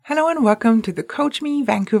Hello and welcome to the Coach Me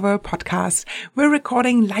Vancouver podcast. We're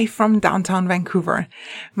recording live from downtown Vancouver.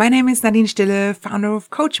 My name is Nadine Stille, founder of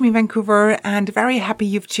Coach Me Vancouver, and very happy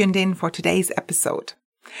you've tuned in for today's episode.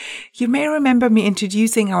 You may remember me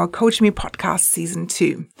introducing our Coach Me podcast season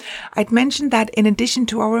 2. I'd mentioned that in addition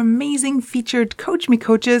to our amazing featured Coach Me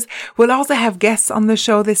coaches, we'll also have guests on the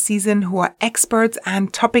show this season who are experts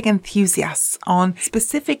and topic enthusiasts on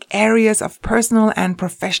specific areas of personal and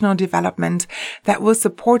professional development that will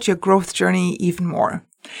support your growth journey even more.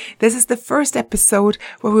 This is the first episode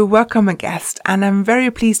where we welcome a guest, and I'm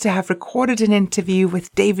very pleased to have recorded an interview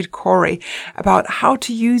with David Corey about how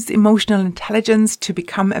to use emotional intelligence to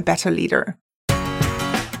become a better leader.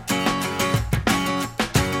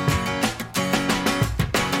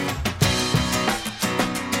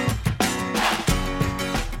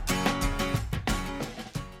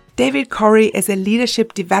 David Corey is a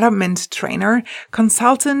leadership development trainer,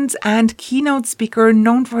 consultant, and keynote speaker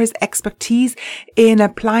known for his expertise in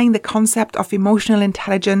applying the concept of emotional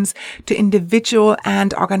intelligence to individual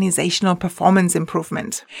and organizational performance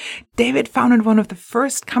improvement. David founded one of the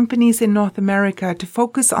first companies in North America to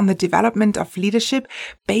focus on the development of leadership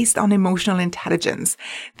based on emotional intelligence.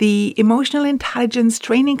 The Emotional Intelligence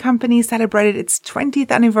Training Company celebrated its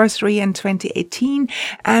 20th anniversary in 2018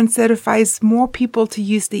 and certifies more people to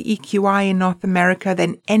use the EQI in North America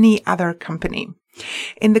than any other company.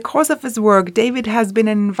 In the course of his work, David has been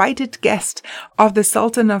an invited guest of the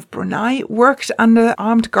Sultan of Brunei, worked under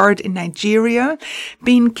armed guard in Nigeria,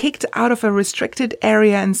 been kicked out of a restricted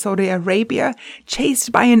area in Saudi Arabia,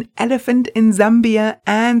 chased by an elephant in Zambia,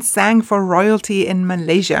 and sang for royalty in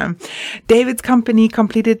Malaysia. David's company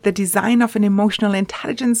completed the design of an emotional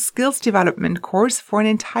intelligence skills development course for an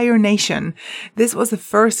entire nation. This was a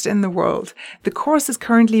first in the world. The course is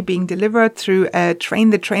currently being delivered through a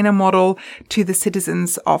train-the-trainer model to the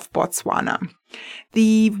citizens of Botswana.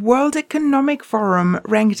 The World Economic Forum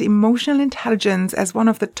ranked emotional intelligence as one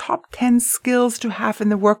of the top 10 skills to have in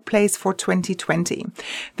the workplace for 2020.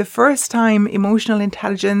 The first time emotional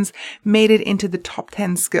intelligence made it into the top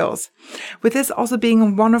 10 skills. With this also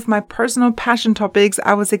being one of my personal passion topics,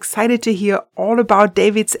 I was excited to hear all about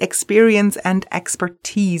David's experience and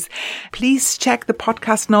expertise. Please check the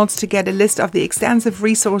podcast notes to get a list of the extensive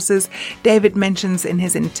resources David mentions in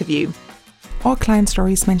his interview. All client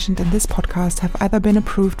stories mentioned in this podcast have either been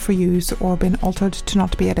approved for use or been altered to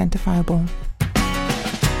not be identifiable.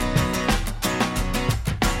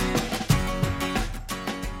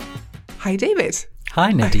 Hi, David.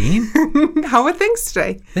 Hi, Nadine. How are things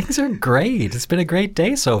today? Things are great. It's been a great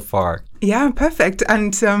day so far. Yeah, perfect.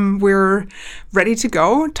 And we're ready to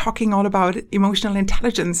go, talking all about emotional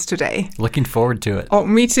intelligence today. Looking forward to it. Oh,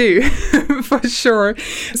 me too, for sure.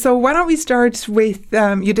 So why don't we start with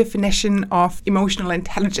your definition of emotional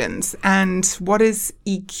intelligence and what is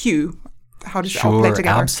EQ? How does it all play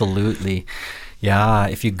together? Absolutely. Yeah,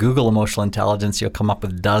 if you Google emotional intelligence, you'll come up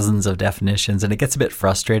with dozens of definitions, and it gets a bit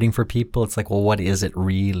frustrating for people. It's like, well, what is it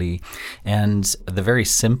really? And the very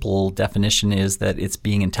simple definition is that it's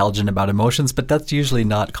being intelligent about emotions, but that's usually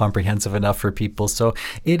not comprehensive enough for people. So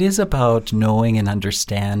it is about knowing and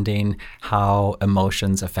understanding how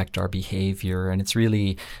emotions affect our behavior. And it's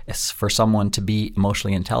really, for someone to be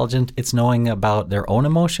emotionally intelligent, it's knowing about their own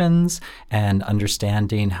emotions and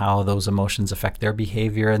understanding how those emotions affect their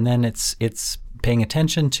behavior. And then it's paying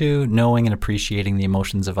attention to, knowing and appreciating the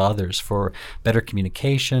emotions of others for better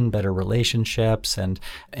communication, better relationships, and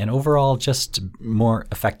overall just more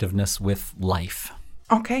effectiveness with life.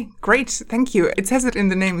 Okay, great. Thank you. It says it in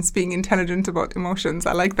the name, it's being intelligent about emotions.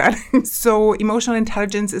 I like that. So emotional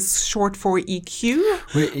intelligence is short for EQ?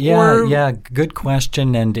 Yeah, good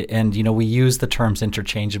question. And you know, we use the terms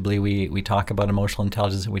interchangeably. We talk about emotional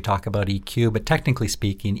intelligence and we talk about EQ, but technically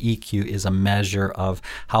speaking, EQ is a measure of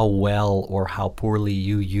how well or how poorly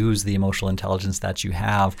you use the emotional intelligence that you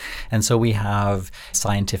have. And so we have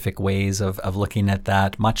scientific ways of looking at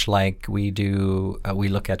that, much like we do, we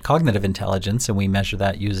look at cognitive intelligence and we measure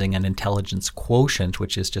that using an intelligence quotient,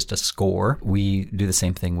 which is just a score. We do the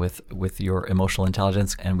same thing with your emotional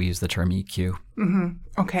intelligence, and we use the term EQ. Mm-hmm.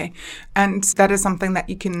 Okay. And that is something that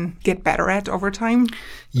you can get better at over time?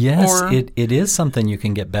 Yes, it is something you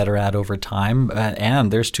can get better at over time.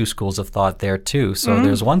 And there's two schools of thought there too. So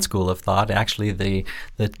there's one school of thought. Actually,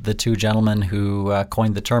 the two gentlemen who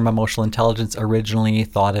coined the term emotional intelligence originally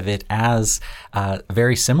thought of it as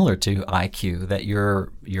very similar to IQ, that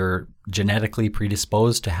you're genetically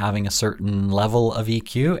predisposed to having a certain level of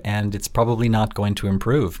EQ, and it's probably not going to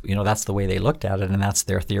improve. You know, that's the way they looked at it, and that's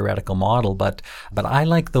their theoretical model. But I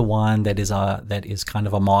like the one that is kind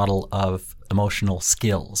of a model of emotional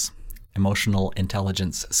skills. emotional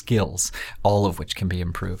intelligence skills, all of which can be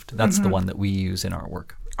improved. That's the one that we use in our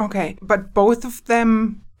work. Okay, but both of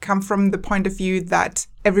them come from the point of view that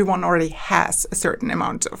everyone already has a certain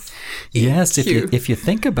amount of Yes, EQ. if you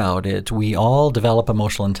think about it, we all develop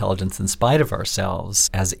emotional intelligence in spite of ourselves.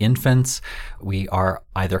 As infants, we are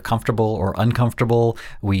either comfortable or uncomfortable.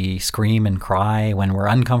 We scream and cry when we're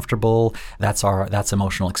uncomfortable. That's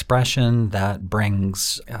emotional expression that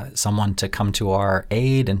brings someone to come to our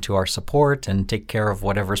aid and to our support and take care of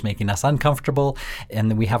whatever's making us uncomfortable.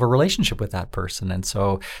 And then we have a relationship with that person. And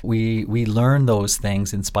so we learn those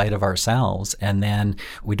things in spite of ourselves. And then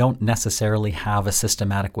we don't necessarily have a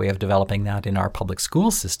systematic way of developing that in our public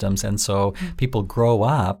school systems. And so people grow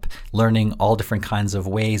up learning all different kinds of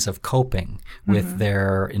ways of coping with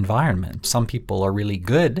their environment. Some people are really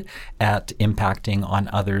good at impacting on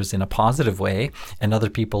others in a positive way, and other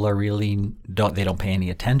people are really don't pay any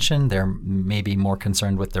attention. They're maybe more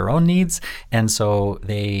concerned with their own needs. And so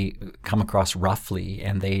they come across roughly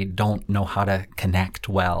and they don't know how to connect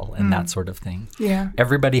well and that sort of thing. Yeah.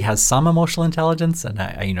 Everybody has some emotional intelligence, and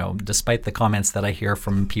I despite the comments that I hear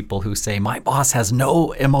from people who say my boss has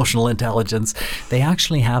no emotional intelligence, they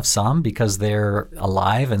actually have some because they're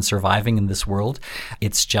alive and surviving in this world.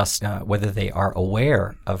 It's just whether they are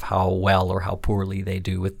aware of how well or how poorly they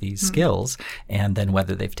do with these skills, and then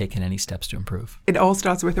whether they've taken any steps to improve. It all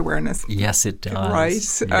starts with awareness. Yes, it does.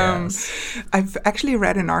 Right. Yes. I've actually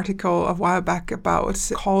read an article a while back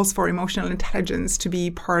about calls for emotional intelligence to be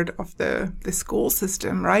part of the school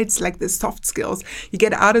system, right? It's like the soft skills. You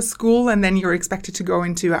get out of school and then you're expected to go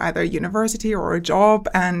into either university or a job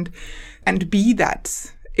and be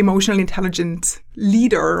that emotionally intelligent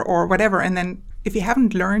leader or whatever. And then if you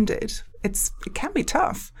haven't learned it, it can be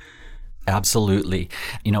tough. Absolutely.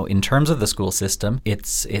 In terms of the school system,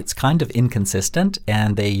 it's kind of inconsistent,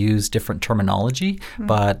 and they use different terminology,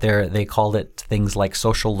 but they call it things like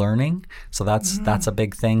social learning. So that's a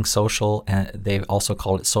big thing. Social, and they also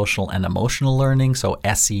call it social and emotional learning. So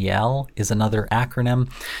SEL is another acronym.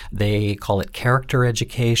 They call it character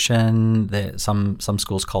education. Some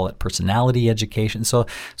schools call it personality education. So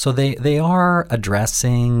they are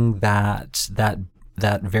addressing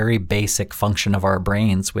that very basic function of our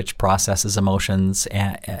brains, which processes emotions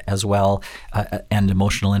as well, and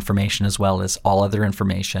emotional information as well as all other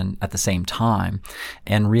information at the same time.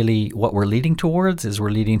 And really what we're leading towards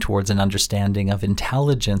an understanding of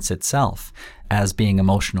intelligence itself as being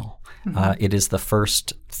emotional. It is the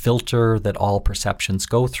first filter that all perceptions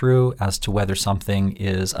go through as to whether something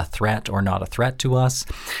is a threat or not a threat to us,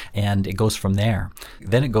 and it goes from there.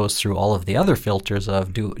 Then it goes through all of the other filters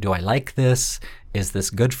of do I like this? Is this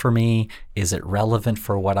good for me? Is it relevant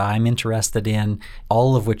for what I'm interested in?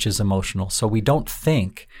 All of which is emotional. So we don't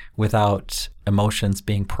think without emotions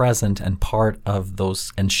being present and part of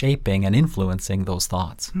those and shaping and influencing those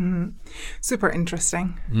thoughts. Super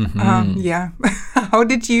interesting. Yeah. How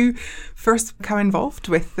did you first become involved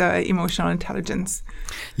with emotional intelligence?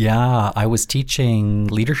 Yeah, I was teaching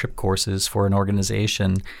leadership courses for an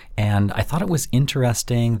organization, and I thought it was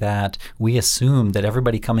interesting that we assumed that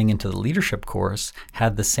everybody coming into the leadership course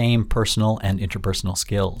had the same personal and interpersonal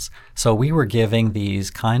skills. So we were giving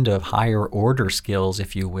these kind of higher order skills,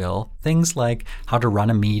 if you will, things like how to run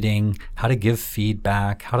a meeting, how to give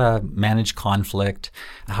feedback, how to manage conflict,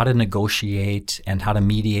 how to negotiate, and how to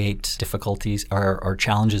mediate difficulties or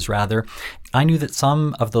challenges rather. I knew that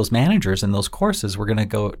some of those managers in those courses were going to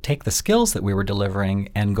go take the skills that we were delivering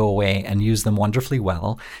and go away and use them wonderfully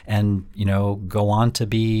well and, go on to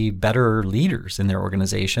be better leaders in their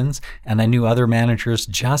organizations. And I knew other managers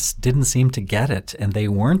just didn't seem to get it, and they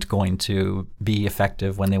weren't going to be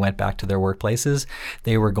effective when they went back to their workplaces.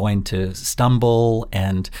 They were going to stumble,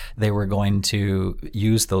 and they were going to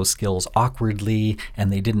use those skills awkwardly,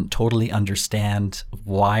 and they didn't totally understand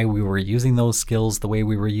why we were using those skills the way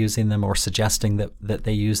we were using them or suggesting that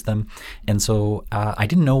they use them. And so I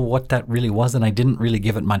didn't know what that really was, and I didn't really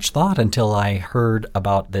give it much thought until I heard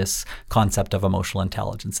about this concept of emotional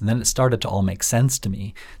intelligence. And then it started to all make sense to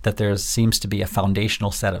me that there seems to be a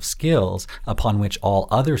foundational set of skills upon which all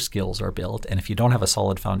other skills are built. And if you don't have a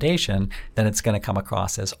solid foundation, then it's going to come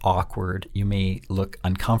across as awkward. You may look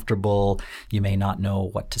uncomfortable. You may not know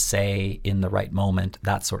what to say in the right moment,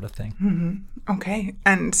 that sort of thing. Okay.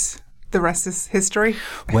 And the rest is history?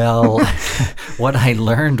 Well, what I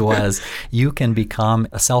learned was you can become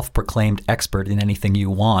a self-proclaimed expert in anything you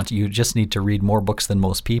want. You just need to read more books than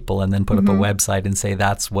most people and then put up a website and say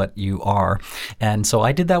that's what you are. And so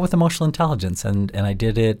I did that with emotional intelligence, and I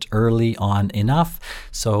did it early on enough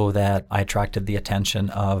so that I attracted the attention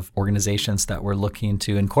of organizations that were looking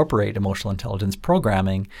to incorporate emotional intelligence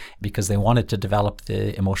programming because they wanted to develop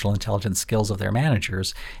the emotional intelligence skills of their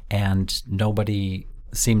managers, and nobody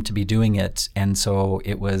seemed to be doing it. And so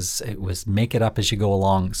it was make it up as you go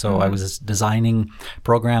along. So I was designing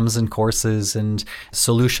programs and courses and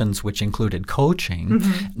solutions which included coaching,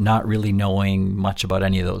 not really knowing much about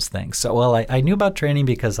any of those things. So, well, I knew about training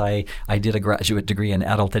because I did a graduate degree in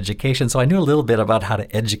adult education. So I knew a little bit about how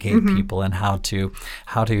to educate people and how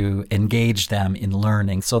to engage them in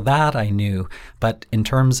learning. So that I knew. But in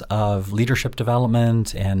terms of leadership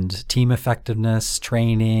development and team effectiveness,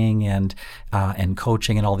 training and coaching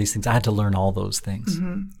and all these things, I had to learn all those things.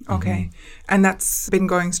 Okay. And that's been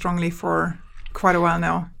going strongly for quite a while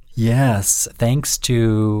now. Yes, thanks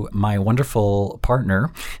to my wonderful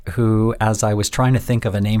partner who, as I was trying to think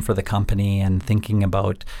of a name for the company and thinking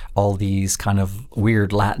about all these kind of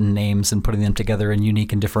weird Latin names and putting them together in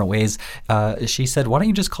unique and different ways, she said, why don't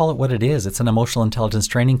you just call it what it is? It's an emotional intelligence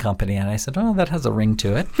training company. And I said, oh, that has a ring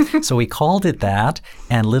to it. So we called it that.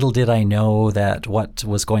 And little did I know that what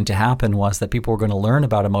was going to happen was that people were going to learn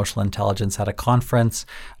about emotional intelligence at a conference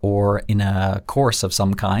or in a course of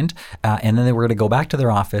some kind. And then they were going to go back to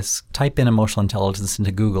their office, type in emotional intelligence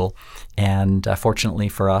into Google, and fortunately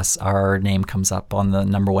for us, our name comes up on the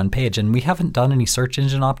number one page. And we haven't done any search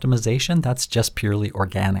engine optimization. That's just purely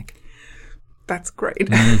organic. That's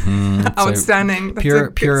great. Outstanding. That's a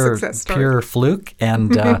good success story. Pure fluke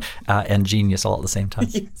and genius all at the same time.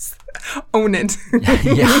 Yes. Own it.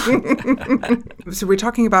 So we're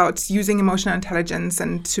talking about using emotional intelligence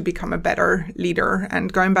and to become a better leader.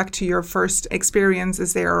 And going back to your first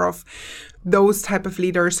experiences there of those type of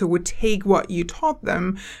leaders who would take what you taught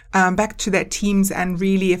them back to their teams and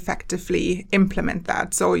really effectively implement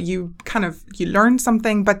that. So you learn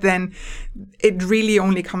something, but then it really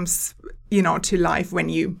only comes to life when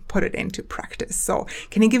you put it into practice. So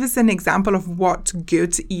can you give us an example of what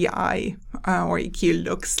good EI or EQ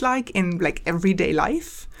looks like in like everyday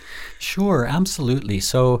life? Sure, absolutely.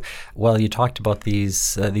 So, well, you talked about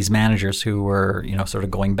these managers who were, sort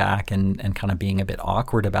of going back and kind of being a bit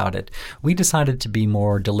awkward about it. We decided to be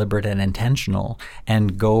more deliberate and intentional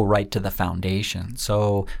and go right to the foundation.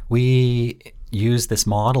 So we use this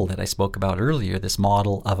model that I spoke about earlier, this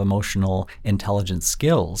model of emotional intelligence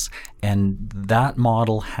skills. And that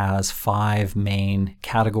model has 5 main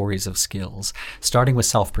categories of skills, starting with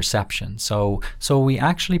self-perception. So we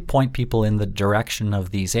actually point people in the direction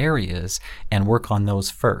of these areas and work on those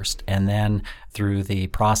first. And then through the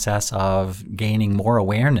process of gaining more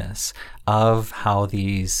awareness of how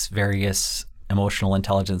these various emotional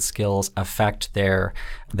intelligence skills affect their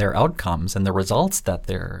outcomes and the results that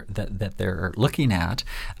they're looking at,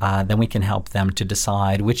 then we can help them to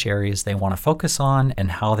decide which areas they want to focus on and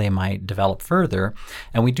how they might develop further.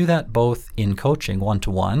 And we do that both in coaching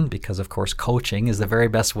one-to-one, because of course coaching is the very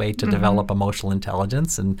best way to develop emotional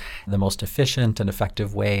intelligence and the most efficient and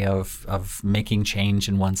effective way of making change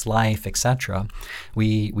in one's life, etc.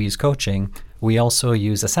 We use coaching. We also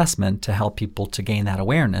use assessment to help people to gain that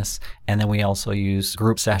awareness. And then we also use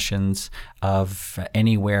group sessions of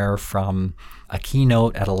anywhere from a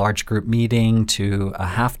keynote at a large group meeting to a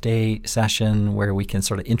half-day session where we can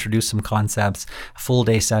sort of introduce some concepts, a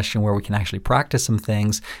full-day session where we can actually practice some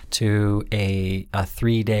things, to a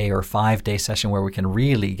 3-day or 5-day session where we can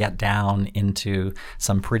really get down into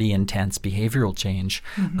some pretty intense behavioral change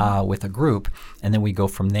with a group. And then we go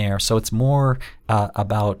from there. So it's more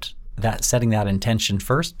about that setting that intention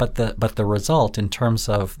first, but the result in terms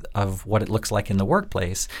of what it looks like in the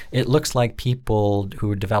workplace, it looks like people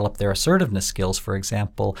who develop their assertiveness skills, for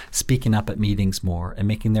example, speaking up at meetings more and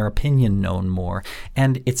making their opinion known more.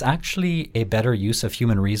 And it's actually a better use of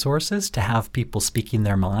human resources to have people speaking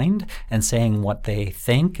their mind and saying what they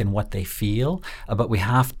think and what they feel. But we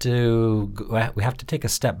have to take a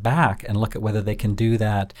step back and look at whether they can do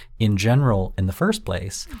that in general in the first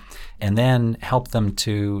place, and then help them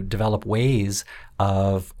to develop ways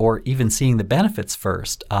of, or even seeing the benefits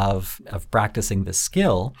first of practicing this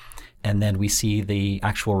skill. And then we see the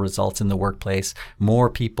actual results in the workplace, more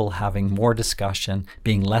people having more discussion,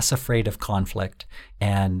 being less afraid of conflict,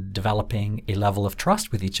 and developing a level of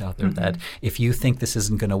trust with each other that if you think this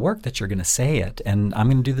isn't going to work, that you're going to say it, and I'm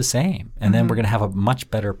going to do the same. And then we're going to have a much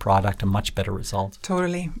better product, a much better result.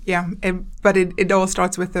 Totally. Yeah. But it all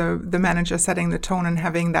starts with the manager setting the tone and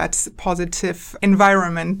having that positive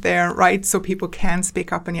environment there, right? So people can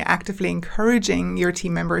speak up, and you're actively encouraging your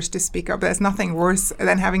team members to speak up. There's nothing worse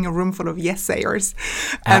than having a room full of yes-sayers.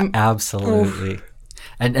 Absolutely.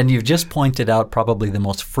 And you've just pointed out probably the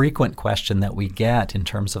most frequent question that we get in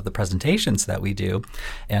terms of the presentations that we do.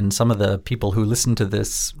 And some of the people who listen to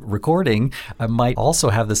this recording might also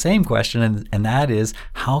have the same question, and that is,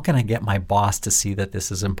 how can I get my boss to see that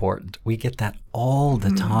this is important? We get that all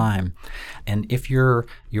the time. And if your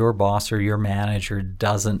boss or your manager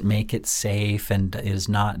doesn't make it safe and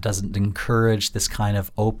doesn't encourage this kind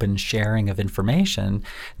of open sharing of information,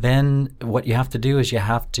 then what you have to do is you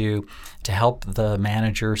have to help the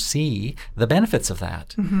manager see the benefits of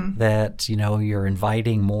that. That, you're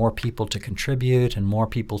inviting more people to contribute and more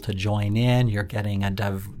people to join in. You're getting a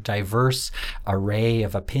diverse array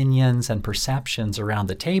of opinions and perceptions around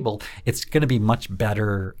the table. It's going to be much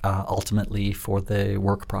better ultimately for the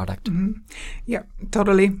work product. Yeah,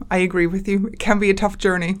 totally. I agree with you. It can be a tough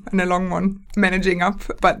journey and a long one, managing up,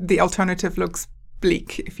 but the alternative looks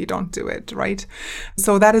bleak if you don't do it, right?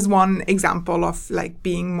 So that is one example of like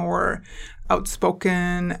being more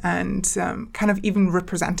outspoken and kind of even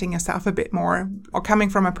representing yourself a bit more, or coming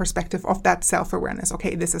from a perspective of that self-awareness.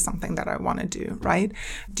 Okay, this is something that I want to do, right?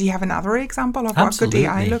 Do you have another example of Absolutely.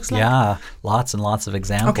 what good DI looks like? Yeah, lots and lots of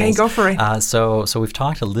examples. Okay, go for it. So we've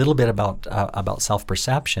talked a little bit about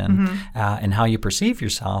self-perception, and how you perceive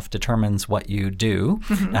yourself determines what you do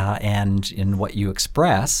and in what you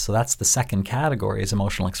express. So that's the second category, is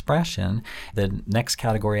emotional expression. The next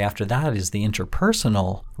category after that is the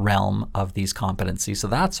interpersonal realm of these competencies. So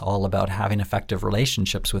that's all about having effective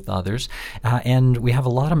relationships with others. And we have a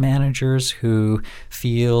lot of managers who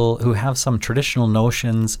have some traditional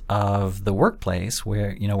notions of the workplace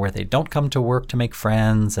where they don't come to work to make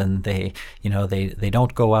friends, and they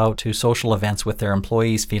don't go out to social events with their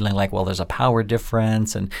employees feeling like, well, there's a power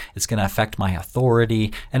difference and it's going to affect my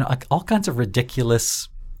authority, and all kinds of ridiculous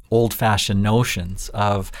old-fashioned notions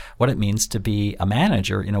of what it means to be a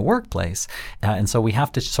manager in a workplace. And so we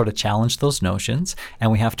have to sort of challenge those notions,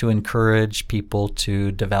 and we have to encourage people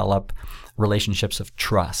to develop relationships of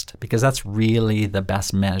trust, because that's really the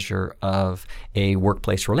best measure of a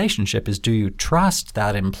workplace relationship. Is, do you trust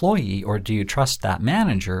that employee, or do you trust that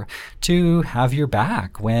manager to have your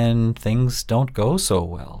back when things don't go so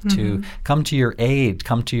well, to come to your aid,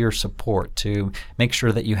 come to your support, to make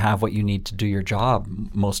sure that you have what you need to do your job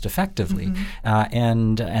most effectively.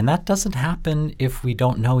 And that doesn't happen if we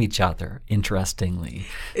don't know each other, interestingly.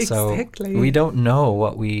 Exactly. So we don't know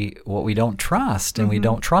what we don't trust, and we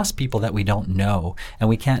don't trust people that we don't know, and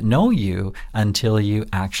we can't know you until you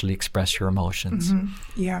actually express your emotions.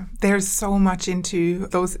 Yeah, there's so much into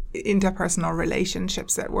those interpersonal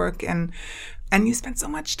relationships at work, and you spend so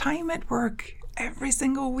much time at work every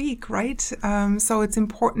single week, right? So it's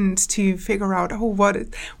important to figure out,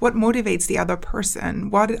 what motivates the other person?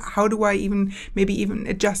 How do I maybe even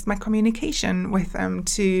adjust my communication with them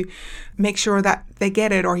to make sure that they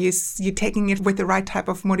get it, or you're taking it with the right type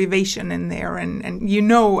of motivation in there, and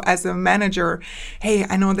as a manager, hey,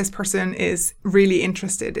 I know this person is really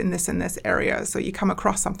interested in this area, so you come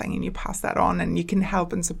across something and you pass that on, and you can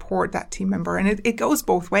help and support that team member, and it goes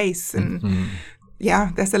both ways. And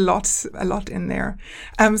yeah, there's a lot in there.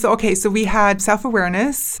 So we had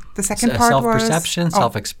self-awareness. The second part was self-perception,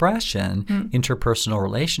 self-expression, interpersonal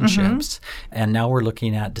relationships, and now we're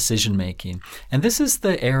looking at decision-making. And this is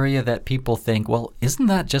the area that people think, well, isn't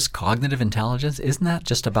that just cognitive intelligence? Isn't that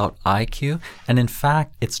just about IQ? And in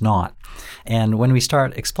fact, it's not. And when we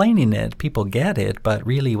start explaining it, people get it, but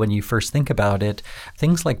really when you first think about it,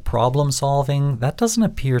 things like problem solving, that doesn't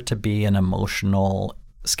appear to be an emotional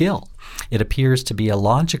skill. It appears to be a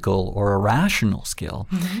logical or a rational skill.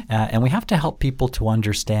 And we have to help people to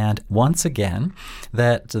understand, once again,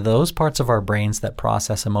 that those parts of our brains that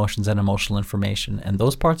process emotions and emotional information, and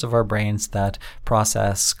those parts of our brains that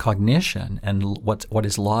process cognition and what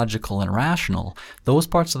is logical and rational, those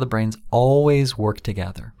parts of the brains always work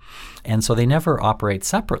together. And so they never operate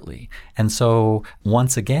separately. And so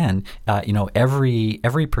once again,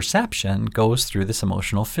 every perception goes through this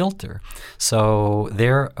emotional filter. So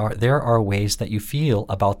there are ways that you feel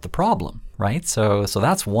about the problem, right? So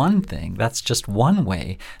that's one thing. That's just one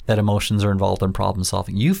way that emotions are involved in problem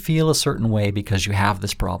solving. You feel a certain way because you have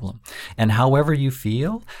this problem. And however you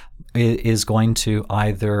feel is going to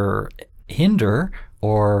either hinder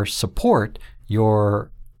or support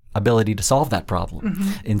your ability to solve that problem.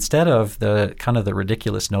 Instead of the kind of the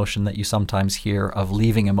ridiculous notion that you sometimes hear of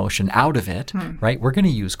leaving emotion out of it, right? We're going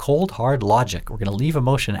to use cold, hard logic. We're going to leave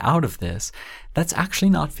emotion out of this. That's actually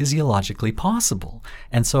not physiologically possible.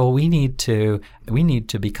 And so we need to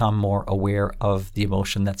become more aware of the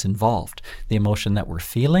emotion that's involved, the emotion that we're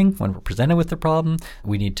feeling when we're presented with the problem.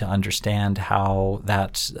 We need to understand how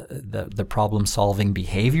the problem-solving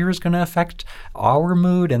behavior is going to affect our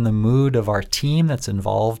mood and the mood of our team that's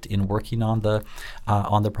involved in working on the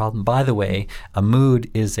problem. By the way, a mood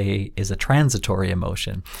is a transitory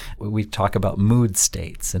emotion. We talk about mood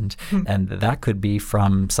states, and that could be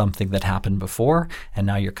from something that happened before, and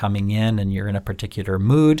now you're coming in and you're in a particular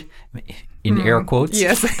mood, in air quotes.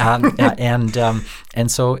 Yes.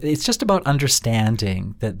 And so it's just about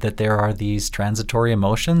understanding that there are these transitory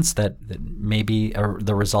emotions that maybe are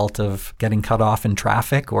the result of getting cut off in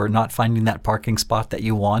traffic or not finding that parking spot that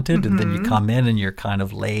you wanted, and then you come in and you're kind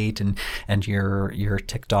of late and you're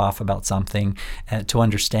ticked off about something. To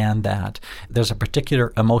understand that there's a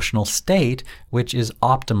particular emotional state which is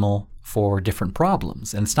optimal for different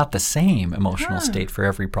problems, and it's not the same emotional state for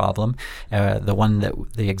every problem.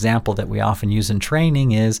 The example that we often use in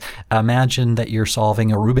training is, imagine that you're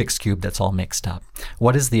solving a Rubik's Cube that's all mixed up.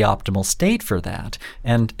 What is the optimal state for that?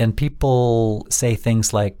 And people say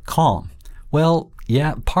things like calm. Well,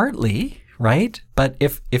 yeah, partly, right? But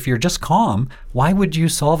if you're just calm, why would you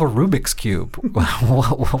solve a Rubik's Cube?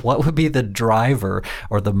 What would be the driver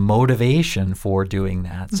or the motivation for doing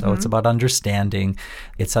that? So it's about understanding.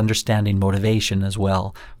 It's understanding motivation as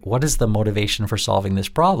well. What is the motivation for solving this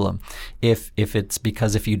problem? If it's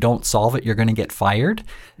because if you don't solve it, you're going to get fired,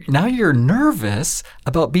 now you're nervous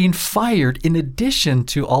about being fired in addition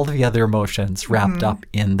to all the other emotions wrapped up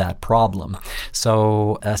in that problem.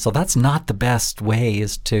 So that's not the best way,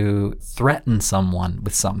 is to threaten someone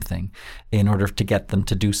with something in order to get them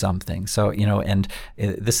to do something. So, and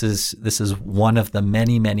this is one of the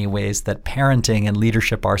many, many ways that parenting and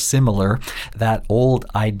leadership are similar. That old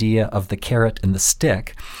idea of the carrot and the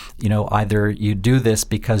stick, either you do this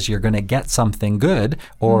because you're going to get something good,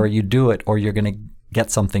 or you do it or you're going to get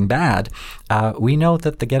something bad. We know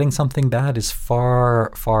that the getting something bad is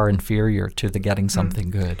far, far inferior to the getting something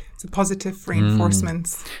good. It's a positive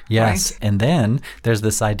reinforcements. Yes. Right? And then there's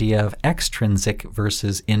this idea of extrinsic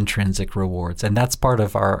versus intrinsic rewards. And that's part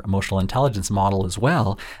of our emotional intelligence model as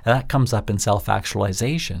well. That comes up in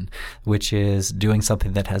self-actualization, which is doing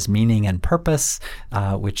something that has meaning and purpose,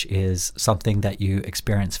 which is something that you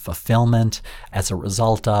experience fulfillment as a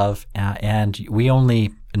result of. And we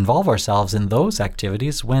only involve ourselves in those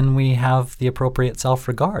activities when we have the appropriate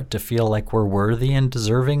self-regard to feel like we're worthy and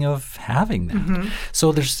deserving of having that.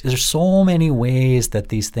 So there's so many ways that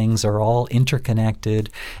these things are all interconnected.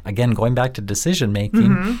 Again, going back to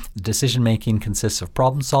decision-making, decision-making consists of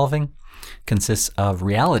problem-solving, consists of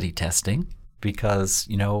reality testing, because,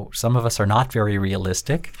 some of us are not very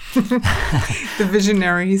realistic. The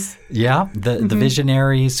visionaries. Yeah, the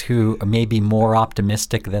visionaries who may be more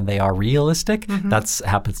optimistic than they are realistic. That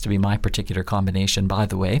happens to be my particular combination, by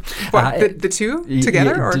the way. What, the two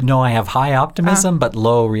together? Or? No, I have high optimism, but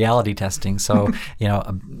low reality testing. So,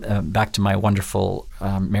 back to my wonderful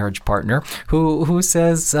marriage partner who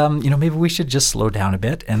says, maybe we should just slow down a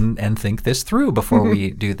bit and think this through before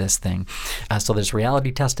we do this thing. So there's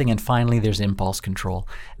reality testing, and finally there's impulse control.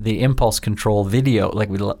 The impulse control video, like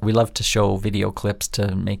we love to show video clips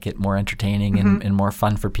to make it more entertaining and more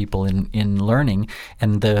fun for people in learning.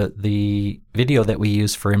 And the video that we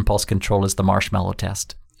use for impulse control is the marshmallow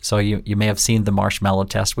test. So you may have seen the marshmallow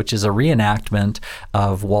test, which is a reenactment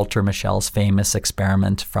of Walter Mischel's famous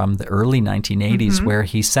experiment from the early 1980s, where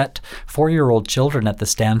he set 4-year-old children at the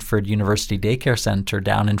Stanford University Daycare Center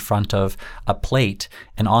down in front of a plate,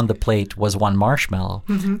 and on the plate was one marshmallow.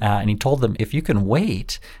 And he told them, if you can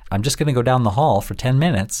wait, I'm just going to go down the hall for 10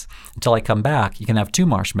 minutes until I come back. You can have 2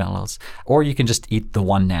 marshmallows, or you can just eat the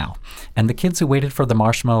one now. And the kids who waited for the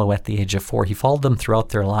marshmallow at the age of 4, he followed them throughout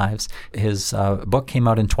their lives. His book came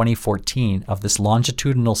out in 2014 of this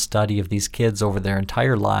longitudinal study of these kids over their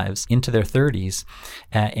entire lives into their 30s.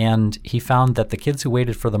 And he found that the kids who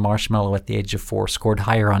waited for the marshmallow at the age of 4 scored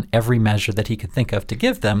higher on every measure that he could think of to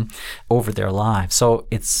give them over their lives. So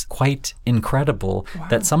it's quite incredible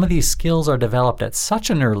that some of these skills are developed at such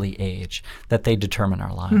an early age that they determine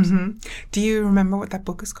our lives. Do you remember what that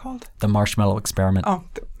book is called? The Marshmallow Experiment. Oh,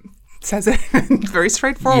 says it very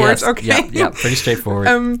straightforward. Yes, okay. Yeah, pretty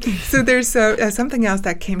straightforward. So there's something else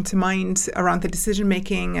that came to mind around the decision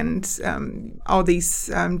making and all these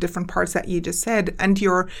different parts that you just said, and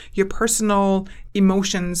your personal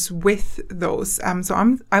emotions with those.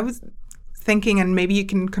 So I was thinking, and maybe you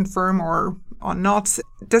can confirm or or not.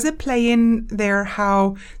 Does it play in there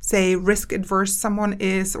how, say, risk adverse someone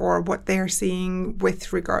is, or what they're seeing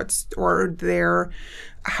with regards, or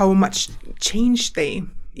how much change they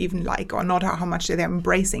even like or not, or how much they're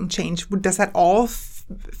embracing change? Does that all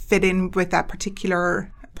fit in with that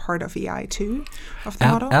particular part of EI too, of the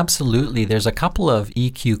model? Absolutely. There's a couple of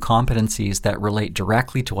EQ competencies that relate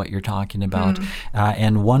directly to what you're talking about.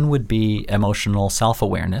 And one would be emotional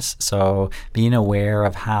self-awareness, so being aware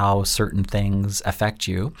of how certain things affect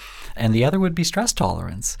you. And the other would be stress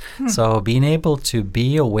tolerance. So being able to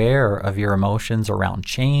be aware of your emotions around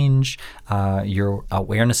change, your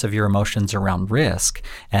awareness of your emotions around risk,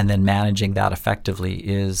 and then managing that effectively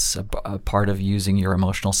is a part of using your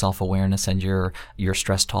emotional self-awareness and your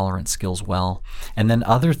stress tolerance skills well. And then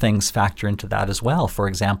other things factor into that as well. For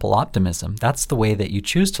example, optimism. That's the way that you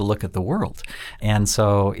choose to look at the world. And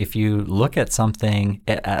so if you look at something,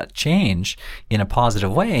 at change in a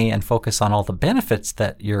positive way and focus on all the benefits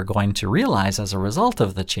that you're going to realize as a result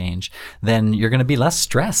of the change, then you're going to be less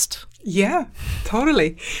stressed. Yeah,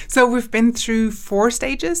 totally. So we've been through 4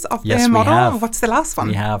 stages of Yes, the model. we have. What's the last one?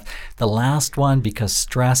 We have the last one, because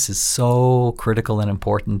stress is so critical and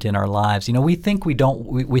important in our lives. We think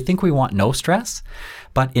we want no stress,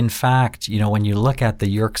 but in fact, when you look at the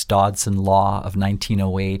Yerkes-Dodson law of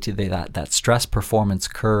 1908, that stress performance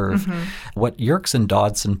curve, what Yerkes and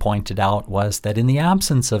Dodson pointed out was that in the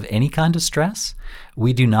absence of any kind of stress,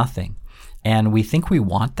 we do nothing. And we think we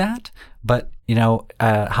want that, but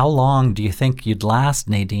how long do you think you'd last,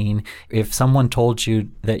 Nadine, if someone told you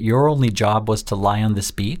that your only job was to lie on this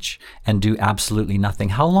beach and do absolutely nothing?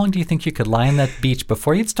 How long do you think you could lie on that beach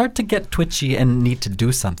before you'd start to get twitchy and need to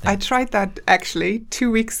do something? I tried that actually 2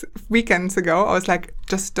 weekends ago. I was like,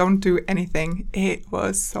 just don't do anything. It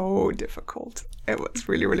was so difficult. It was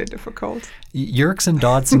really, really difficult. Yerkes and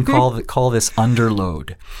Dodson call this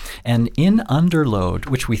underload. And in underload,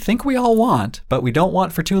 which we think we all want, but we don't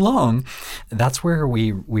want for too long, that's where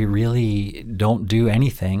we really don't do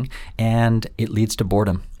anything, and it leads to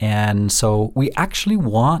boredom. And so we actually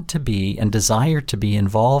want to be and desire to be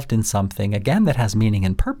involved in something, again, that has meaning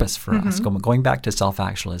and purpose for us, going back to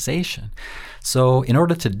self-actualization. So in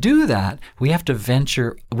order to do that, we have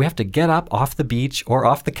to get up off the beach or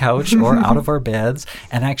off the couch or out of our beds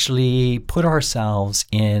and actually put ourselves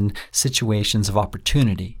in situations of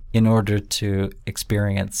opportunity in order to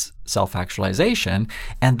experience self-actualization,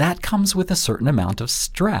 and that comes with a certain amount of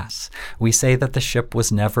stress. We say that the ship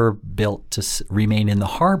was never built to remain in the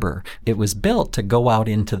harbor. It was built to go out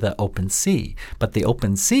into the open sea, but the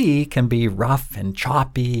open sea can be rough and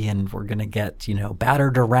choppy, and we're going to get,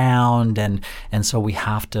 battered around, and so we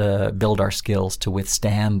have to build our skills to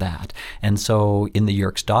withstand that. And so in the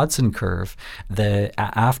Yerkes-Dodson curve, the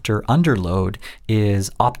after underload is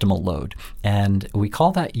optimal load, and we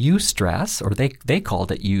call that eustress, or they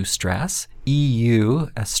called it eustress, EU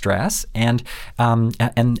stress, and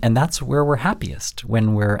that's where we're happiest,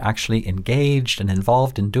 when we're actually engaged and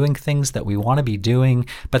involved in doing things that we want to be doing,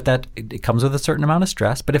 but that it comes with a certain amount of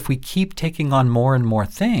stress. But if we keep taking on more and more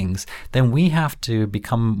things, then we have to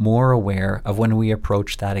become more aware of when we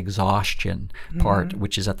approach that exhaustion part,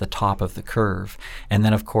 which is at the top of the curve. And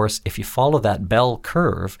then, of course, if you follow that bell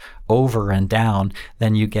curve over and down,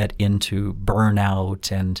 then you get into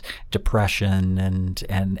burnout and depression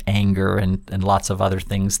and anger and lots of other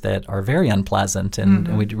things that are very unpleasant,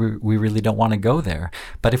 and we really don't want to go there.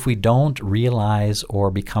 But if we don't realize or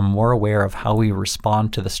become more aware of how we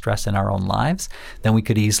respond to the stress in our own lives, then we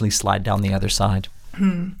could easily slide down the other side.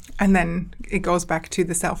 And then it goes back to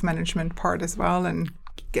the self-management part as well, and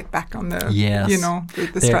get back on the,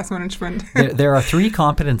 the stress management. There are 3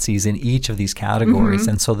 competencies in each of these categories.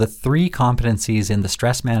 And so the 3 competencies in the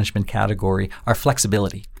stress management category are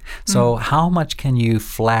flexibility. So how much can you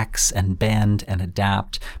flex and bend and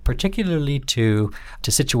adapt, particularly to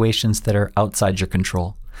situations that are outside your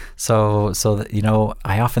control? So that,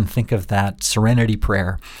 I often think of that serenity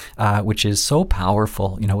prayer, which is so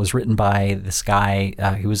powerful. It was written by this guy.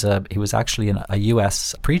 He was actually a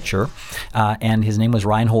U.S. preacher, and his name was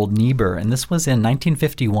Reinhold Niebuhr. And this was in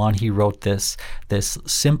 1951. He wrote this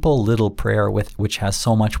simple little prayer which has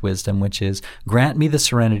so much wisdom, which is, grant me the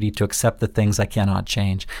serenity to accept the things I cannot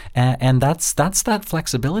change. And that's that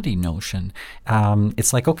flexibility notion.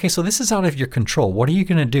 It's like, okay, so this is out of your control. What are you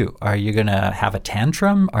going to do? Are you going to have a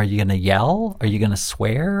tantrum? Are you going to yell? Are you going to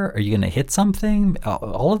swear? Are you going to hit something?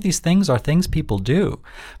 All of these things are things people do,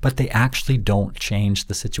 but they actually don't change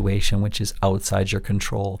the situation, which is outside your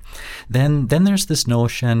control. Then there's this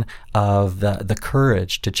notion of the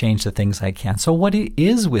courage to change the things I can. So what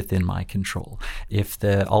is within my control? If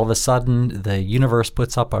all of a sudden the universe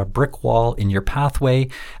puts up a brick wall in your pathway,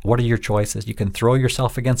 what are your choices? You can throw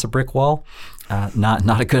yourself against a brick wall.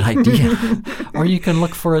 Not a good idea. Or you can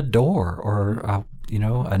look for a door or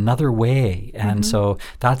another way. And so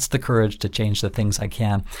that's the courage to change the things I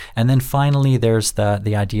can. And then finally, there's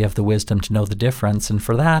the idea of the wisdom to know the difference. And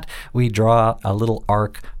for that, we draw a little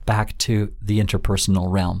arc back to the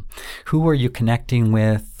interpersonal realm. Who are you connecting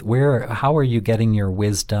with? How are you getting your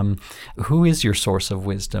wisdom? Who is your source of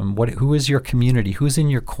wisdom? Who is your community? Who's in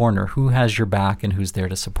your corner? Who has your back and who's there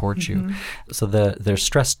to support you? So there's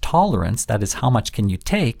stress tolerance, that is how much can you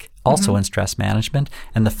take, also in stress management.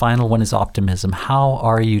 And the final one is optimism. How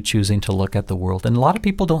are you choosing to look at the world? And a lot of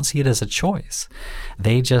people don't see it as a choice.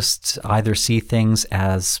 They just either see things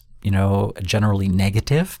as generally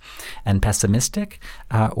negative and pessimistic,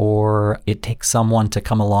 or it takes someone to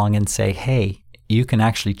come along and say, hey, you can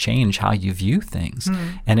actually change how you view things.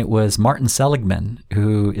 And it was Martin Seligman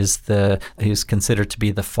who's considered to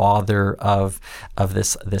be the father of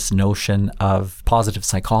this notion of positive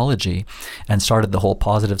psychology and started the whole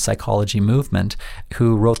positive psychology movement,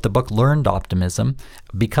 who wrote the book Learned Optimism.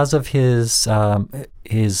 Because of his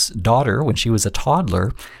daughter, when she was a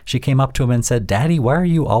toddler, she came up to him and said, "Daddy, why are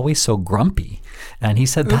you always so grumpy?" And he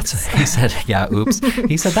said, oops. He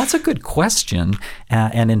said, "That's a good question.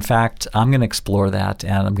 And in fact, I'm going to explore that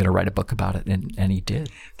and I'm going to write a book about it." And he did.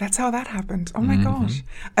 That's how that happened. Oh my gosh.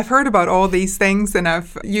 I've heard about all these things and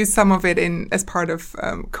I've used some of it as part of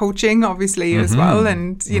coaching, obviously, as well.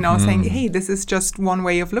 And, saying, hey, this is just one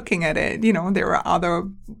way of looking at it. There are other,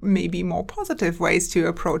 maybe more positive ways to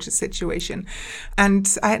approach a situation.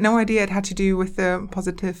 And I had no idea it had to do with the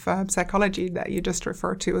positive psychology that you just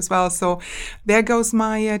referred to as well. So there goes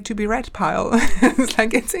my to be read pile. It's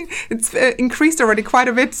like it's increased already quite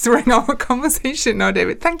a bit during our conversation now,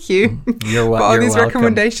 David. Thank you for all these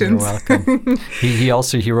recommendations. You're welcome.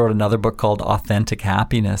 He wrote another book called Authentic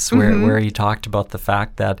Happiness, where he talked about the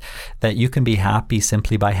fact that you can be happy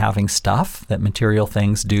simply by having stuff, that material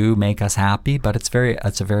things do make us happy, but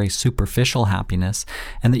it's a very superficial happiness,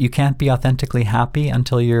 and that you can't be authentically happy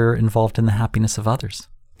until you're involved in the happiness of others.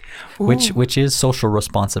 Which is social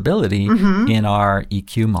responsibility in our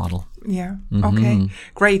EQ model. Yeah. Okay.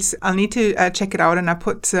 Great. I'll need to check it out, and I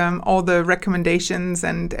put all the recommendations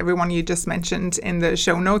and everyone you just mentioned in the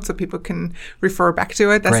show notes so people can refer back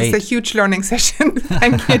to it. This is a huge learning session.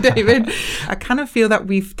 Thank you, David. I kind of feel that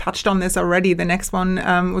we've touched on this already. The next one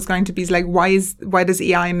was going to be like, why does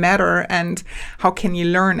EI matter and how can you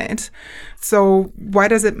learn it? So why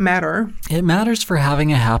does it matter? It matters for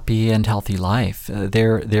having a happy and healthy life.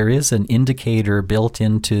 There is an indicator built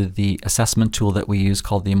into the assessment tool that we use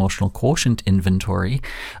called the Emotional Quotient Inventory,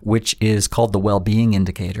 which is called the Well-Being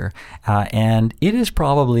Indicator. And it is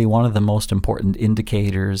probably one of the most important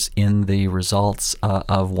indicators in the results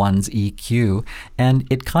of one's EQ. And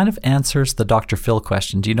it kind of answers the Dr. Phil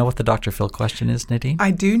question. Do you know what the Dr. Phil question is, Nadine? I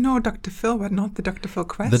do know Dr. Phil, but not the Dr. Phil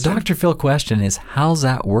question. The Dr. Phil question is, how's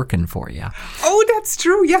that working for you? Oh, that's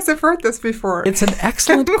true. Yes, I've heard this before. It's an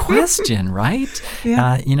excellent question, right?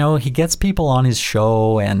 Yeah. He gets people on his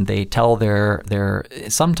show and they tell their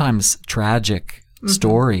sometimes tragic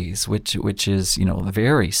stories, which is,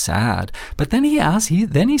 very sad. But then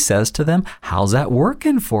he says to them, how's that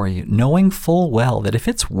working for you? Knowing full well that if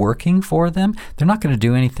it's working for them, they're not going to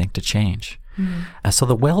do anything to change. So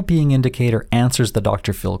the well-being indicator answers the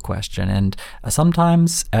Dr. Phil question. And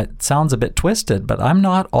sometimes it sounds a bit twisted, but I'm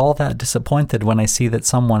not all that disappointed when I see that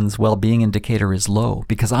someone's well-being indicator is low,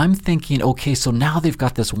 because I'm thinking, okay, so now they've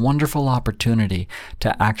got this wonderful opportunity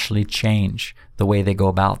to actually change the way they go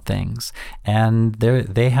about things. And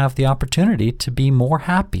they have the opportunity to be more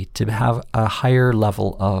happy, to have a higher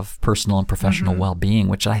level of personal and professional well-being,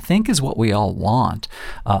 which I think is what we all want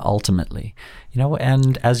ultimately.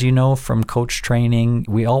 And as you know from coach training,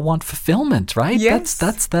 we all want fulfillment, right? Yes.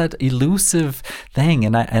 That's that elusive thing.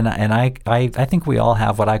 And I think we all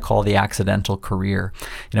have what I call the accidental career.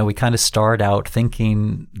 We kind of start out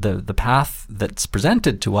thinking the path that's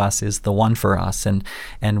presented to us is the one for us.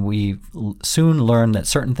 And we soon learn that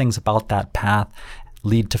certain things about that path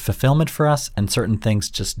lead to fulfillment for us and certain things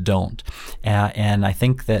just don't. And I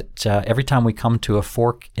think that every time we come to a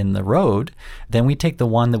fork in the road, then we take the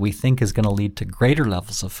one that we think is going to lead to greater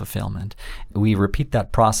levels of fulfillment. We repeat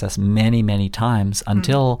that process many, many times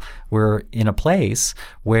until we're in a place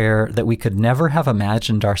where that we could never have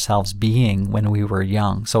imagined ourselves being when we were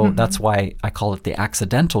young. So that's why I call it the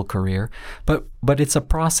accidental career. But it's a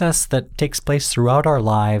process that takes place throughout our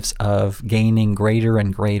lives of gaining greater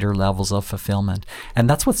and greater levels of fulfillment. And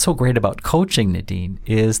that's what's so great about coaching, Nadine,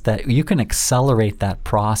 is that you can accelerate that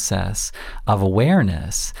process of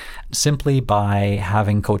awareness simply by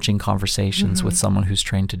having coaching conversations with someone who's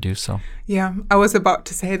trained to do so. Yeah, I was about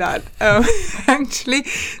to say that. Actually,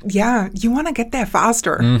 yeah, you want to get there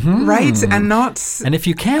faster, right? And not... And if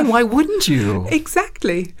you can, why wouldn't you?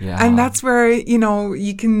 Exactly. Yeah. And that's where,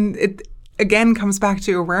 you can... It again comes back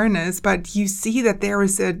to awareness, but you see that there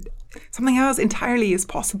is something else entirely is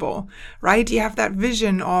possible, right? You have that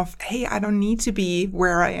vision of, hey, I don't need to be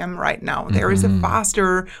where I am right now. There is a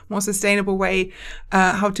faster, more sustainable way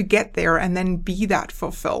how to get there and then be that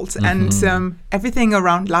fulfilled. And everything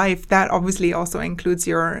around life, that obviously also includes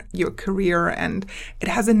your career, and it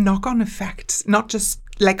has a knock-on effect, not just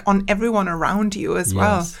like on everyone around you as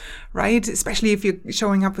well, right? Especially if you're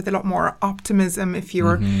showing up with a lot more optimism, if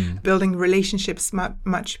you're building relationships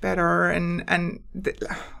much better,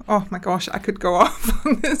 oh my gosh, I could go off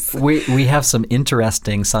on this. We have some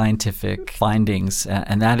interesting scientific findings,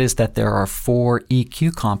 and that is that there are 4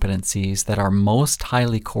 EQ competencies that are most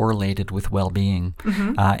highly correlated with well-being,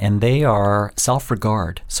 and they are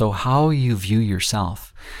self-regard, so how you view yourself.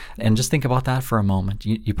 And just think about that for a moment.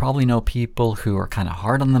 You probably know people who are kind of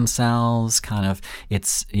hard on themselves,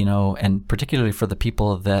 and particularly for the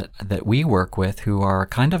people that we work with who are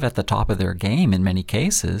kind of at the top of their game in many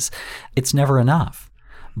cases, it's never enough.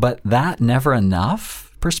 But that never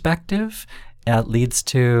enough perspective leads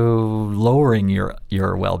to lowering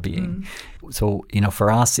your well-being. So,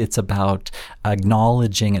 for us, it's about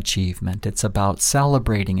acknowledging achievement. It's about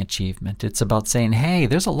celebrating achievement. It's about saying, hey,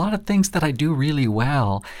 there's a lot of things that I do really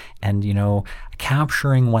well. And,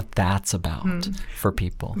 capturing what that's about for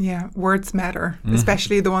people. Yeah, words matter,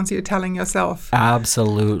 especially the ones you're telling yourself.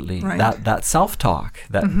 Absolutely. Right. That self-talk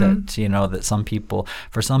that some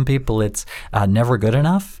people it's never good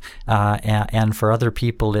enough. And for other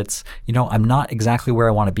people, it's, I'm not exactly where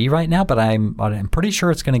I want to be right now, but I'm pretty sure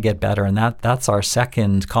it's going to get better. And that's our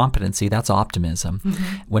second competency. That's optimism.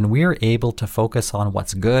 When we're able to focus on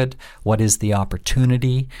what's good, what is the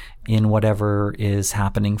opportunity in whatever is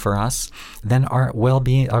happening for us, then our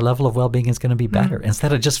well-being, our level of well-being is going to be better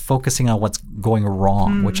instead of just focusing on what's going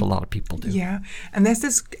wrong, which a lot of people do. Yeah. And there's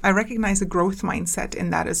this, I recognize a growth mindset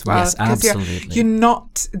in that as well. Yes, absolutely. You're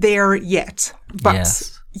not there yet,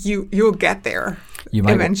 but you'll get there.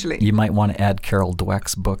 Eventually. You might want to add Carol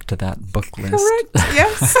Dweck's book to that book list. Correct,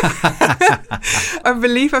 yes. I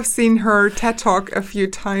believe I've seen her TED Talk a few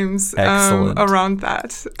times around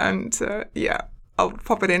that. And I'll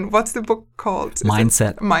pop it in. What's the book called?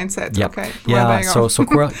 Mindset. Mindset, yep. Okay. Yeah, so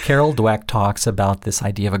Carol Dweck talks about this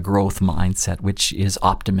idea of a growth mindset, which is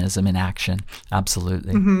optimism in action.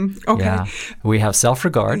 Absolutely. Okay. Yeah. We have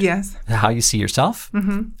self-regard. Yes. How you see yourself.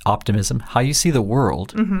 Optimism. How you see the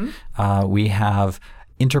world. We have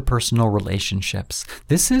interpersonal relationships.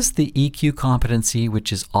 This is the EQ competency,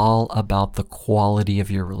 which is all about the quality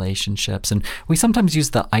of your relationships. And we sometimes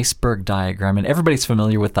use the iceberg diagram, and everybody's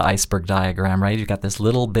familiar with the iceberg diagram, right? You've got this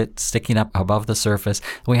little bit sticking up above the surface.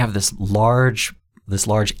 We have this large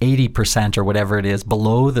 80% or whatever it is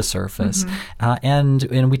below the surface. And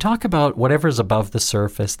we talk about whatever's above the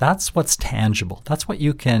surface. That's what's tangible. That's what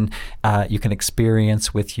you can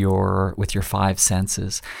experience with your 5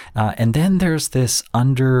 senses. And then there's this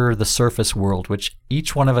under the surface world, which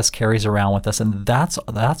each one of us carries around with us. And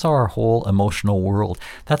that's our whole emotional world.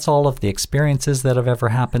 That's all of the experiences that have ever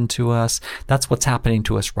happened to us. That's what's happening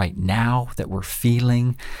to us right now that we're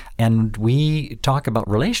feeling. And we talk about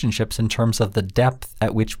relationships in terms of the depth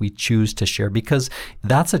at which we choose to share, because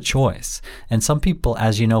that's a choice. And some people,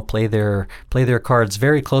 as you know, play their cards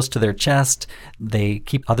very close to their chest. They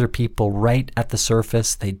keep other people right at the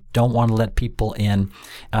surface. They don't want to let people in.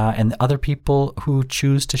 And other people who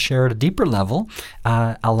choose to share at a deeper level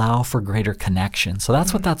allow for greater connection. So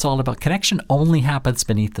that's what that's all about. Connection only happens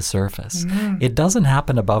beneath the surface. It doesn't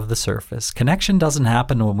happen above the surface. Connection doesn't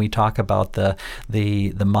happen when we talk about the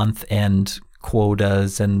month-end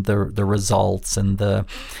quotas and the results and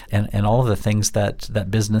all of the things that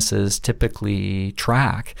businesses typically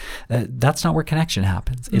track. That's not where connection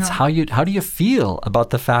happens. It's how do you feel about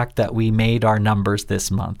the fact that we made our numbers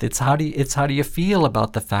this month? It's how do you feel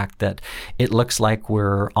about the fact that it looks like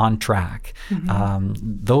we're on track?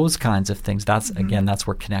 Those kinds of things. That's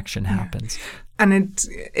where connection happens. And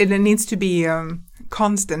it needs to be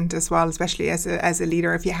constant as well, especially as a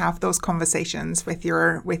leader. If you have those conversations with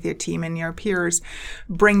your team and your peers,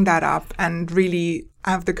 bring that up and really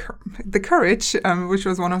have the courage, which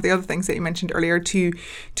was one of the other things that you mentioned earlier, to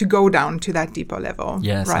go down to that deeper level.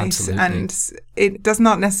 Yes, right? Absolutely. And it does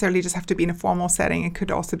not necessarily just have to be in a formal setting. It could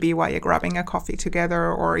also be while you're grabbing a coffee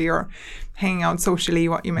together or you're hanging out socially,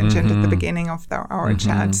 what you mentioned at the beginning of our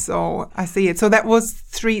chat. So I see it. So that was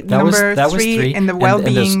three in the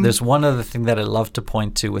well-being. And there's one other thing that I love to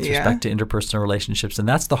point to with respect to interpersonal relationships, and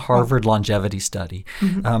that's the Harvard Longevity Study.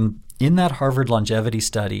 In that Harvard Longevity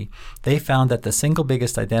Study, they found that the single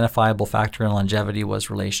biggest identifiable factor in longevity was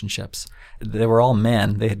relationships. They were all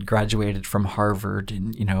men. They had graduated from Harvard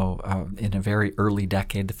in a very early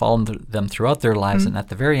decade. They followed them throughout their lives, and at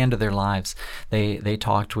the very end of their lives, they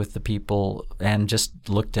talked with the people and just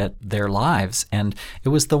looked at their lives. And it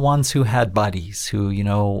was the ones who had buddies, who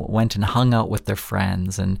went and hung out with their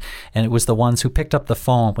friends, and it was the ones who picked up the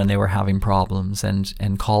phone when they were having problems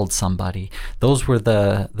and called somebody. Those were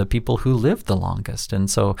the people who lived the longest. And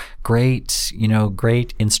so great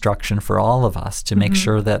instruction for all of us to make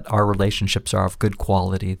sure that our relationships are of good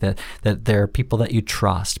quality, that they're people that you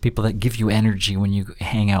trust, people that give you energy when you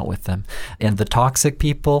hang out with them. And the toxic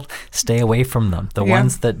people, stay away from them. The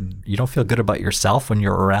ones that you don't feel good about yourself when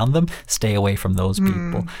you're around them, stay away from those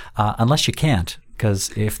people, unless you can't.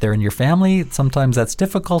 Because if they're in your family, sometimes that's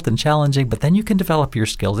difficult and challenging, but then you can develop your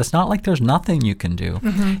skills. It's not like there's nothing you can do.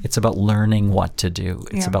 It's about learning what to do.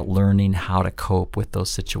 It's about learning how to cope with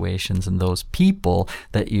those situations and those people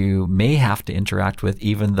that you may have to interact with,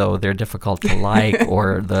 even though they're difficult to like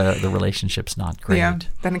or the relationship's not great. Yeah,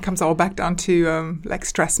 then it comes all back down to like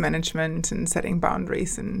stress management and setting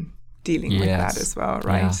boundaries and dealing with that as well,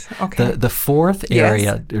 right? Yeah. Okay. The fourth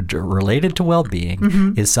area related to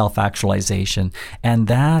well-being is self-actualization. And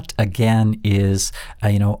that, again, is,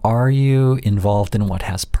 are you involved in what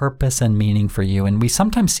has purpose and meaning for you? And we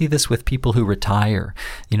sometimes see this with people who retire.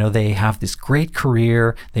 They have this great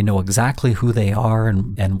career. They know exactly who they are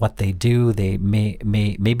and what they do. They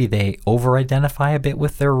maybe they over-identify a bit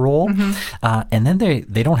with their role. And then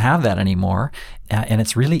they don't have that anymore. And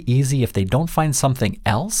it's really easy, if they don't find something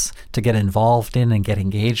else to get involved in and get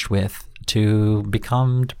engaged with, to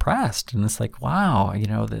become depressed. And it's like, wow,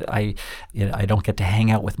 I don't get to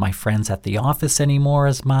hang out with my friends at the office anymore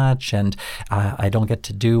as much, and I don't get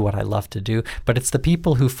to do what I love to do. But it's the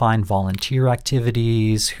people who find volunteer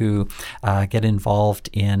activities, who get involved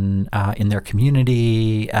in their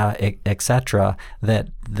community, etc.,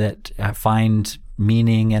 that find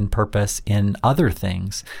meaning and purpose in other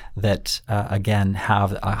things that, again,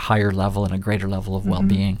 have a higher level and a greater level of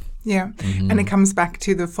well-being. Yeah. And it comes back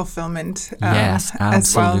to the fulfillment yes,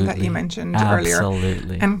 as well that you mentioned earlier.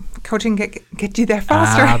 Absolutely. And coaching get you there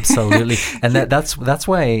faster. Absolutely. And that's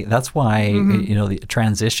why the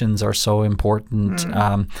transitions are so important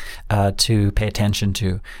to pay attention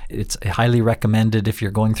to. It's highly recommended, if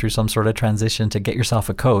you're going through some sort of transition, to get yourself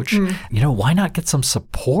a coach. Why not get some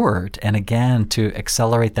support? And again, to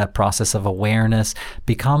accelerate that process of awareness,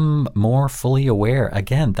 become more fully aware.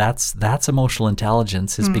 Again, that's emotional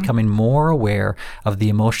intelligence, is becoming more aware of the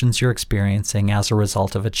emotions you're experiencing as a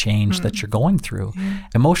result of a change that you're going through.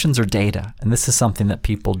 Emotions are data, and this is something that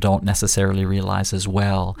people don't necessarily realize as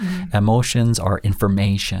well. Emotions are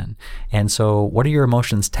information. And so what are your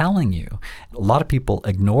emotions telling you? A lot of people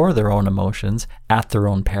ignore their own emotions at their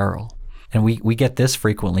own peril. And we get this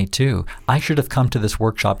frequently too. I should have come to this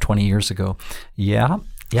workshop 20 years ago. Yeah,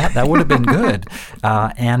 that would have been good.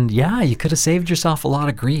 And you could have saved yourself a lot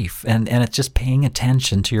of grief. And it's just paying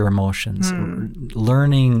attention to your emotions,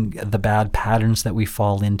 learning the bad patterns that we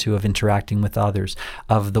fall into of interacting with others,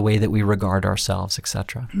 of the way that we regard ourselves,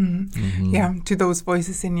 etc. Yeah, to those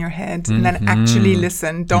voices in your head, and then actually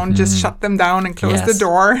listen. Don't just shut them down and close the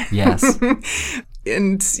door. Yes.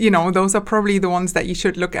 And, those are probably the ones that you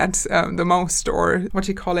should look at the most, or what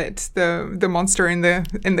you call it, the monster in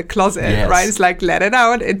the closet, right? It's like, let it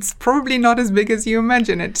out. It's probably not as big as you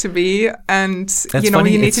imagine it to be. And,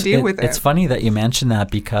 you need to deal with it. It's funny that you mention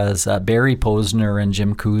that, because Barry Posner and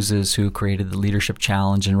Jim Kouzes, who created the Leadership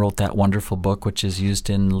Challenge and wrote that wonderful book, which is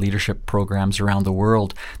used in leadership programs around the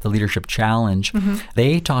world, the Leadership Challenge,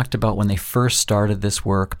 they talked about when they first started this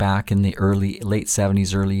work back in the late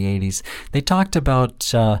 70s, early 80s, they talked about about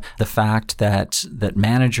the fact that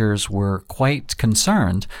managers were quite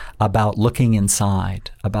concerned about looking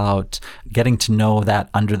inside, about getting to know that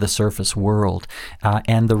under the surface world.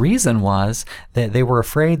 And the reason was that they were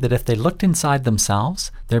afraid that if they looked inside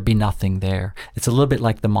themselves, there'd be nothing there. It's a little bit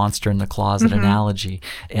like the monster in the closet analogy.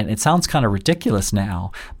 And it sounds kind of ridiculous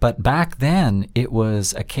now, but back then it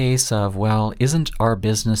was a case of, well, isn't our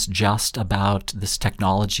business just about this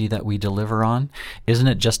technology that we deliver on? Isn't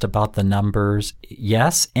it just about the numbers?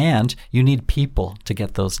 Yes, and you need people to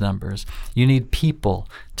get those numbers. You need people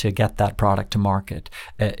to get that product to market,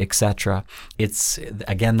 etc. It's,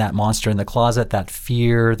 again, that monster in the closet, that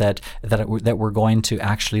fear that we're going to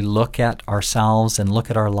actually look at ourselves and look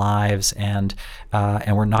at our lives and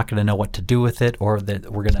we're not going to know what to do with it, or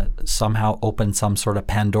that we're going to somehow open some sort of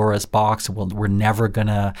Pandora's box. We're never going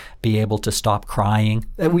to be able to stop crying.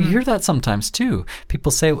 We hear that sometimes too.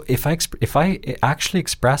 People say, if I actually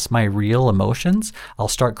express my real emotions, I'll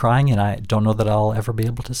start crying, and I don't know that I'll ever be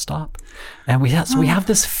able to stop. And we have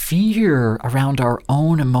this fear around our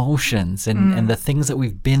own emotions and the things that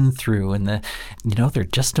we've been through, and they're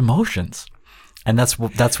just emotions. And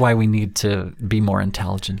that's why we need to be more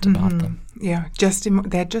intelligent about them. Yeah,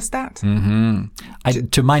 they're just that.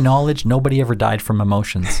 To my knowledge, nobody ever died from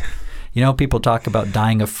emotions. People talk about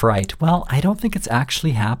dying of fright. Well, I don't think it's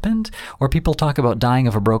actually happened. Or people talk about dying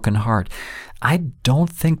of a broken heart. I don't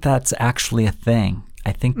think that's actually a thing.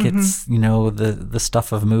 I think it's, the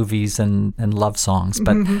stuff of movies and love songs,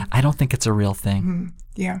 but I don't think it's a real thing.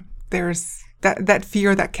 Yeah, there's that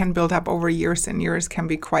fear that can build up over years and years can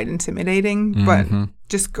be quite intimidating, but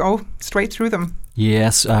just go straight through them.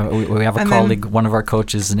 Yes, we have a colleague, one of our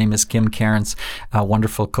coaches, his name is Kim Cairns, a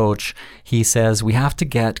wonderful coach. He says we have to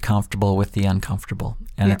get comfortable with the uncomfortable,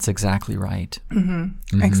 and it's exactly right.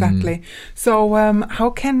 Exactly. So how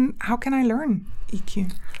can I learn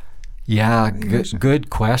EQ? Yeah, good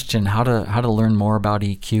question. How to learn more about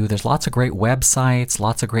EQ. There's lots of great websites,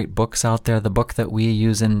 lots of great books out there. The book that we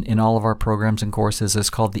use in all of our programs and courses is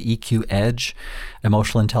called The EQ Edge,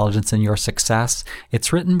 Emotional Intelligence in Your Success.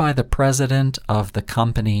 It's written by the president of the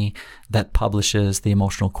company that publishes the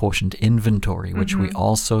Emotional Quotient Inventory, which we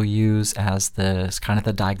also use as the kind of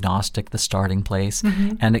the diagnostic, the starting place.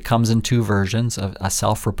 And it comes in two versions, a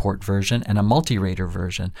self-report version and a multi-rater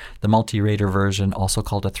version. The multi-rater version, also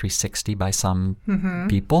called a 360 by some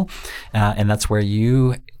people, and that's where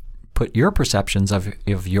you put your perceptions of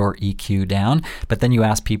your EQ down, but then you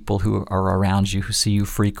ask people who are around you, who see you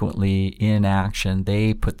frequently in action,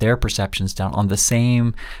 they put their perceptions down on the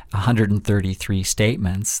same 133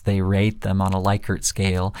 statements. They rate them on a Likert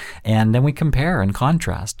scale, and then we compare and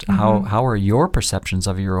contrast. How are your perceptions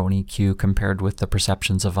of your own EQ compared with the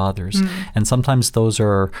perceptions of others? And sometimes those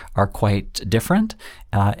are quite different,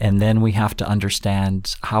 and then we have to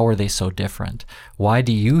understand, how are they so different? Why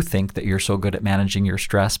do you think that you're so good at managing your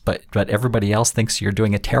stress, but everybody else thinks you're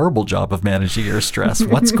doing a terrible job of managing your stress?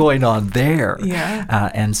 What's going on there?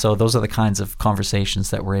 And so those are the kinds of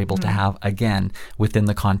conversations that we're able to have, again, within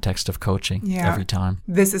the context of coaching every time.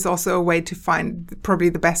 This is also a way to probably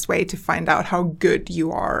the best way to find out how good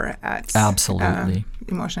you are at absolutely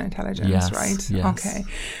emotional intelligence, right? Yes. Okay.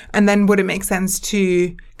 And then would it make sense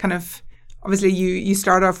to kind of, obviously, you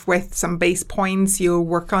start off with some base points, you'll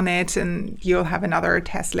work on it, and you'll have another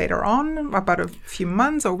test later on, about a few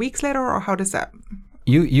months or weeks later, or how does that?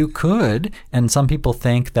 You could, and some people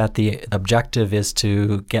think that the objective is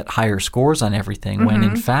to get higher scores on everything, when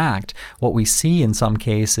in fact, what we see in some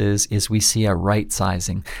cases is we see a right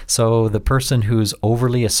sizing. So the person who's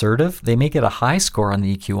overly assertive, they may get a high score on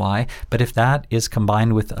the EQI, but if that is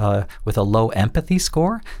combined with a low empathy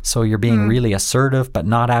score, so you're being really assertive but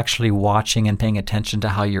not actually watching and paying attention to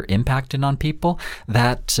how you're impacting on people,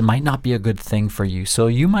 that might not be a good thing for you. So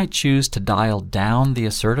you might choose to dial down the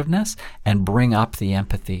assertiveness and bring up the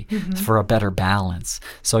empathy for a better balance.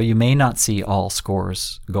 So you may not see all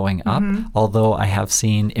scores going up, although I have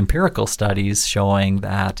seen empirical studies showing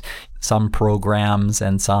that some programs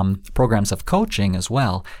and some programs of coaching as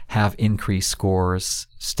well have increased scores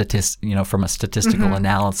from a statistical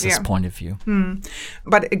analysis point of view.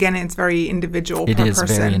 But again, it's very individual per person. It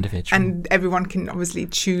is very individual. And everyone can obviously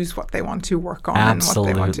choose what they want to work on and what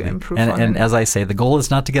they want to improve on. And as I say, the goal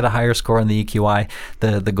is not to get a higher score on the EQI.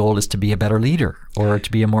 The goal is to be a better leader, or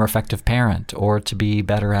to be a more effective parent, or to be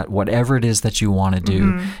better at whatever it is that you want to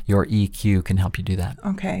do. Your EQ can help you do that.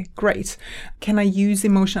 Okay, great. Can I use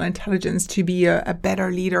emotional intelligence to be a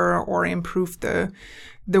better leader or improve the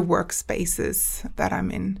the workspaces that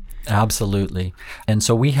I'm in. Absolutely. And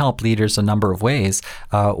so we help leaders a number of ways.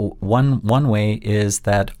 One way is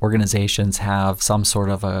that organizations have some sort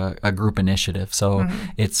of a group initiative. So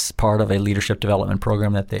it's part of a leadership development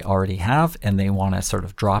program that they already have, and they want to sort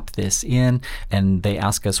of drop this in, and they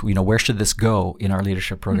ask us, where should this go in our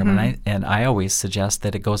leadership program? And I always suggest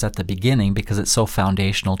that it goes at the beginning because it's so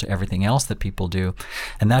foundational to everything else that people do.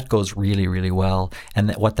 And that goes really, really well.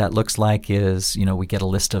 And what that looks like is, we get a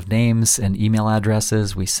list of names and email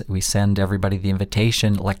addresses. We send everybody the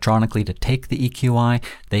invitation electronically to take the EQI.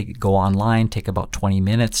 They go online, take about 20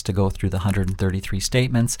 minutes to go through the 133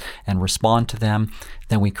 statements and respond to them.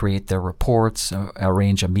 Then we create their reports,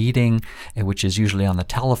 arrange a meeting, which is usually on the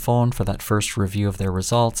telephone for that first review of their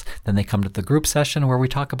results. Then they come to the group session where we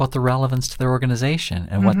talk about the relevance to their organization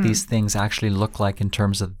and what these things actually look like in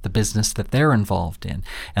terms of the business that they're involved in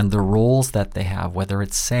and the roles that they have, whether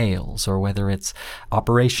it's sales or whether it's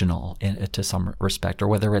operational to some respect, or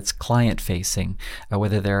whether it's client-facing,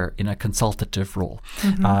 whether they're in a consultative role,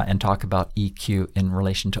 and talk about EQ in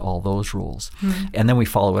relation to all those roles. And then we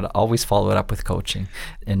always follow it up with coaching.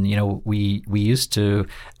 And, we used to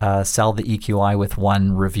sell the EQI with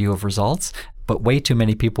one review of results, but way too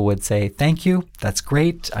many people would say, thank you, that's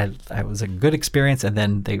great, I was a good experience, and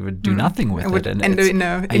then they would do nothing with it. And it's in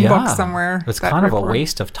an inbox somewhere. It's kind of a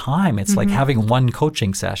waste of time. It's like having one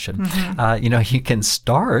coaching session. You can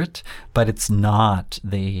start, but it's not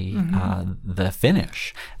the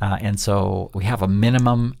finish. And so we have a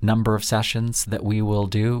minimum number of sessions that we will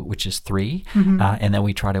do, which is 3, and then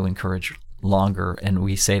we try to encourage longer. And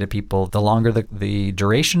we say to people, the longer the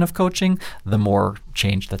duration of coaching, the more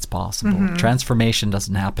change that's possible. Transformation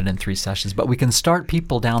doesn't happen in 3 sessions, but we can start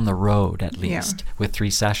people down the road at least with 3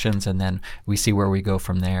 sessions, and then we see where we go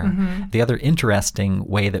from there. The other interesting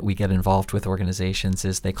way that we get involved with organizations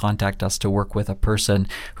is they contact us to work with a person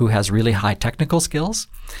who has really high technical skills,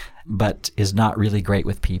 but is not really great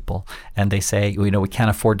with people. And they say, we can't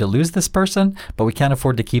afford to lose this person, but we can't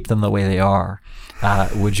afford to keep them the way they are.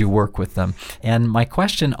 Would you work with them? And my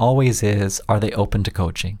question always is, are they open to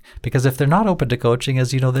coaching? Because if they're not open to coaching,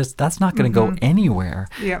 as you know, that's not going to go anywhere.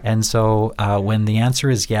 And so when the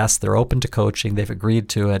answer is yes, they're open to coaching, they've agreed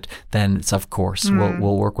to it, then it's of course,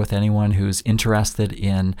 we'll work with anyone who's interested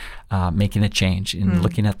in making a change, in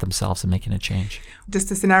looking at themselves and making a change.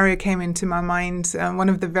 Just a scenario came into my mind. One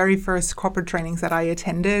of the very first corporate trainings that I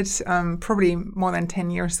attended, probably more than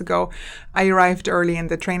 10 years ago, I arrived early and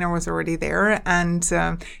the trainer was already there. And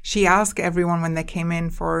she asked everyone when they came in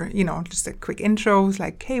for, just a quick intro,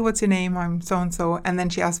 like, hey, what's your name? I'm so-and-so. And then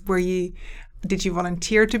she asked, did you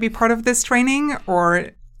volunteer to be part of this training, or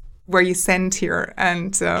were you sent here?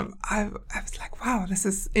 And I was like, wow, this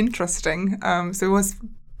is interesting. So it was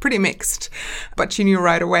pretty mixed, but she knew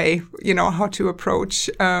right away, how to approach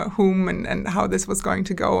whom and how this was going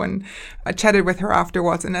to go. And I chatted with her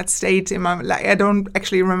afterwards, and that stayed in my, I don't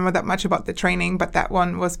actually remember that much about the training, but that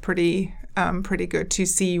one was pretty good to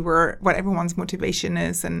see what everyone's motivation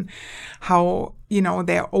is and how,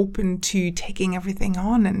 they're open to taking everything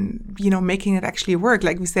on and, making it actually work.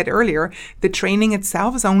 Like we said earlier, the training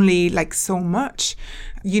itself is only like so much.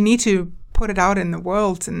 You need to put it out in the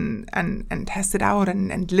world and test it out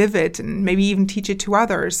and live it, and maybe even teach it to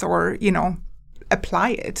others, or, apply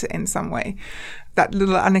it in some way. That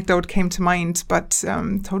little anecdote came to mind, but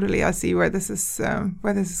totally I see where this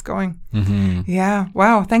is going. Yeah.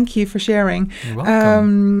 Wow. Thank you for sharing. You're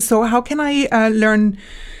welcome. So how can I learn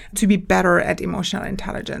to be better at emotional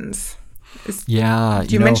intelligence?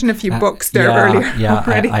 You mentioned a few books there earlier.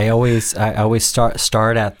 Already. I always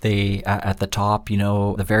start at the top.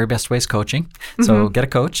 The very best way is coaching. So get a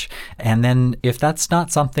coach, and then if that's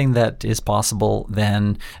not something that is possible,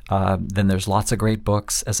 then there's lots of great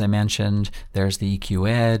books. As I mentioned, there's the EQ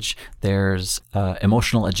Edge. There's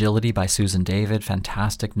Emotional Agility by Susan David,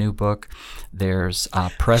 fantastic new book. There's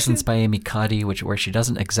Presence by Amy Cuddy, where she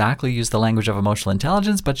doesn't exactly use the language of emotional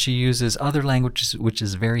intelligence, but she uses other languages which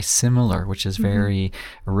is very similar, which is very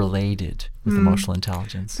related with emotional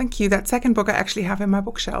intelligence. Thank you. That second book I actually have in my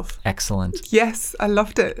bookshelf. Excellent. Yes, I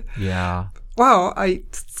loved it. Yeah. Wow, I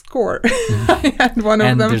score. I had one of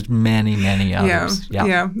them. And there's many, many others.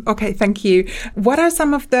 Yeah. Okay, thank you. What are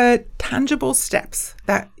some of the tangible steps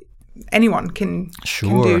that anyone can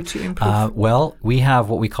do to improve? Well, we have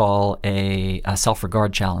what we call a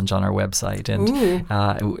self-regard challenge on our website,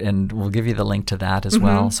 and we'll give you the link to that as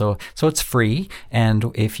well. So it's free,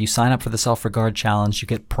 and if you sign up for the self-regard challenge, you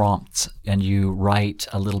get prompts, and you write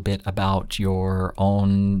a little bit about your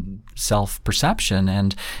own self-perception,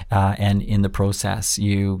 and in the process,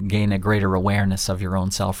 you gain a greater awareness of your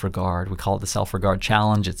own self-regard. We call it the self-regard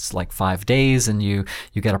challenge. It's like 5 days, and you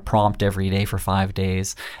get a prompt every day for 5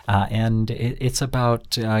 days. And it's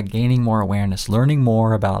about gaining more awareness, learning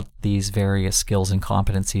more about these various skills and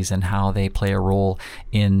competencies and how they play a role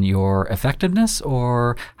in your effectiveness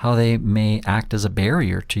or how they may act as a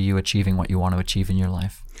barrier to you achieving what you want to achieve in your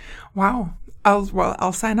life. Wow.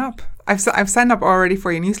 I'll sign up. I've signed up already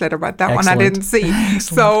for your newsletter, but that Excellent. one I didn't see.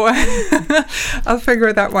 So I'll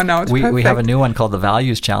figure that one out. We have a new one called the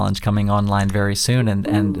Values Challenge coming online very soon,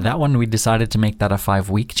 and that one we decided to make that a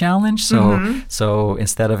 5-week challenge. So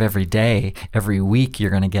instead of every day, every week you're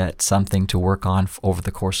going to get something to work on over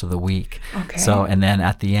the course of the week. Okay. So and then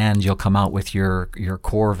at the end you'll come out with your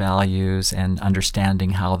core values and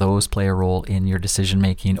understanding how those play a role in your decision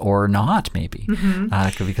making or not, maybe,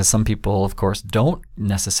 because some people, of course, don't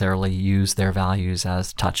necessarily use their values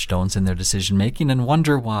as touchstones in their decision making and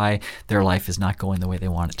wonder why their life is not going the way they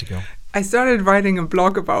want it to go. I started writing a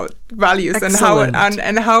blog about values Excellent.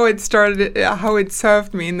 and how it started, how it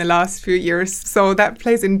served me in the last few years. So that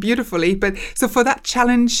plays in beautifully. But so for that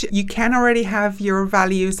challenge, you can already have your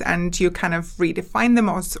values and you kind of redefine them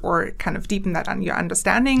or kind of deepen that on your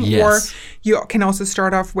understanding. Yes. Or you can also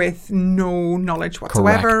start off with no knowledge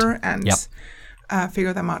whatsoever. Correct. And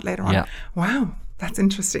figure them out later on. Yeah. Wow. That's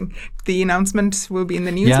interesting. The announcement will be in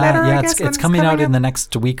the newsletter, Yeah, I guess, it's coming out up? in the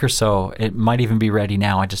next week or so. It might even be ready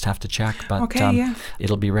now. I just have to check, but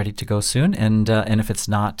it'll be ready to go soon. And if it's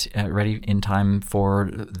not ready in time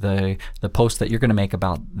for the post that you're going to make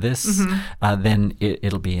about this, then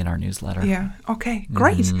it'll be in our newsletter. Yeah. Okay.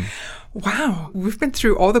 Great. Wow. We've been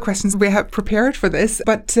through all the questions we have prepared for this,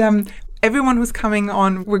 but everyone who's coming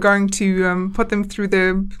on, we're going to put them through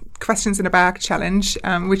the questions in a bag challenge,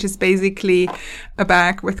 which is basically a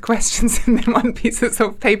bag with questions and then 1 piece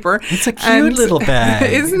of paper. It's a cute little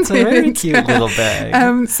bag. Isn't it's it? a very cute little bag.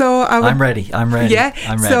 I'm ready. Yeah. I'm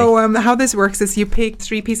ready. So how this works is you pick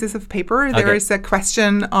 3 pieces of paper. There is a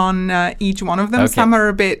question on each one of them. Okay. Some are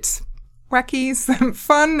a bit wacky, some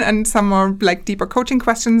fun, and some are like deeper coaching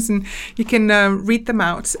questions, and you can read them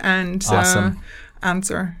out and awesome.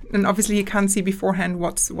 Answer. And obviously you can't see beforehand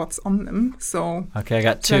what's on them. So okay, I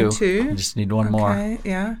got 2. I just need one more. Okay,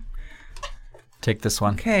 yeah. Take this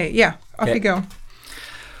one. Okay, yeah. Off you go.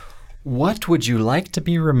 What would you like to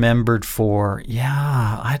be remembered for?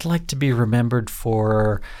 Yeah, I'd like to be remembered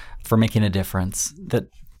for making a difference. That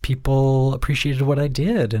people appreciated what I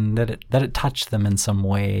did, and that it touched them in some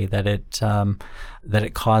way. That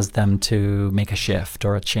it caused them to make a shift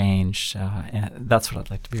or a change. And that's what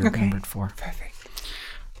I'd like to be remembered for. Perfect.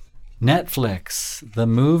 Netflix, the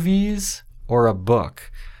movies, or a book?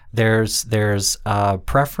 There's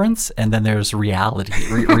preference, and then there's reality.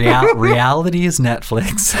 Reality is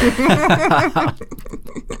Netflix.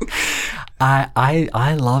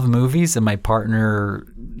 I love movies, and my partner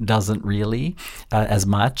doesn't really as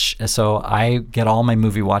much. So I get all my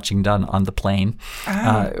movie watching done on the plane,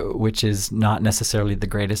 which is not necessarily the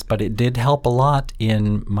greatest, but it did help a lot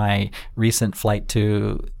in my recent flight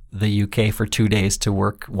to the UK for 2 days to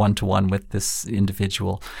work one-to-one with this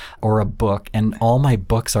individual. Or a book, and all my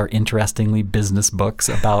books are interestingly business books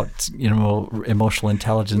about emotional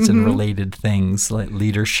intelligence and related things like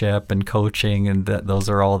leadership and coaching, and those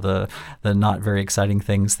are all the not very exciting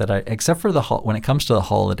things that except for when it comes to the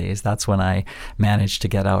holidays, that's when I manage to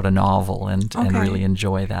get out a novel and really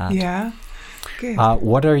enjoy that. Yeah. Good.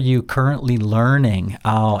 What are you currently learning?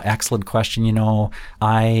 Oh, excellent question.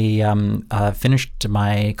 I finished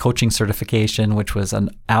my coaching certification, which was an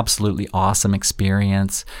absolutely awesome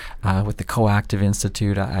experience with the Coactive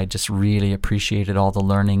Institute. I just really appreciated all the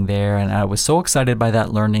learning there. And I was so excited by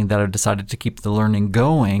that learning that I decided to keep the learning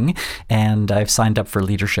going. And I've signed up for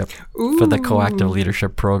leadership for the Coactive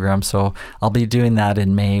Leadership Program. So I'll be doing that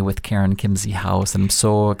in May with Karen Kimsey House. And I'm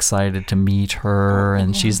so excited to meet her.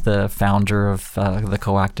 And she's the founder of the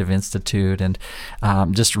Coactive Institute, and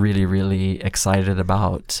just really, really excited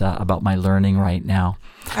about my learning right now.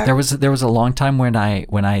 There was a long time when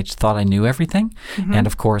I thought I knew everything, and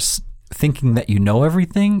of course thinking that you know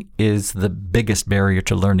everything is the biggest barrier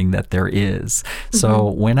to learning that there is. So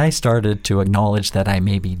when I started to acknowledge that I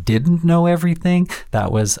maybe didn't know everything,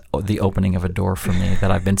 that was the opening of a door for me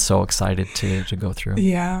that I've been so excited to go through.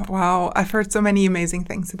 Yeah, wow. I've heard so many amazing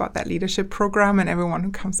things about that leadership program, and everyone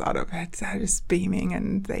who comes out of it, they're just beaming,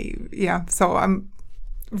 and so I'm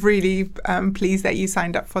really pleased that you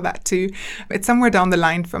signed up for that too. It's somewhere down the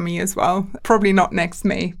line for me as well. Probably not next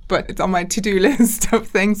May, but it's on my to-do list of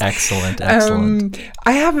things. Excellent.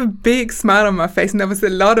 I have a big smile on my face, and there was a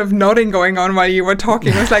lot of nodding going on while you were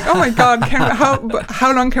talking. I was like, oh my God,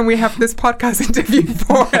 how long can we have this podcast interview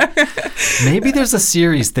for? Maybe there's a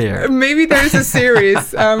series there. Maybe there's a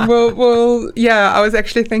series. I was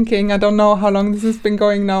actually thinking, I don't know how long this has been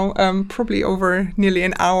going now, probably over nearly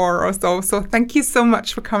an hour or so. So thank you so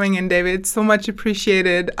much for coming in, David. So much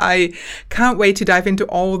appreciated. I can't wait to dive into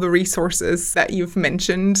all the resources that you've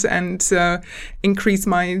mentioned and increase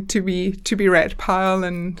my to be read pile.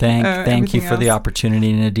 And thank you for the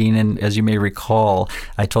opportunity, Nadine. And as you may recall,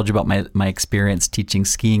 I told you about my experience teaching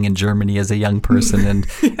skiing in Germany as a young person and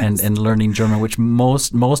yes. and learning German, which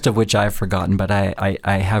most of which I've forgotten, but I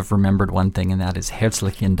have remembered one thing, and that is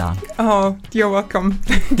herzlichen Dank. Oh, you're welcome.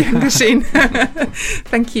 Gern geschehen.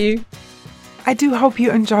 Thank you. I do hope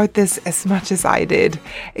you enjoyed this as much as I did.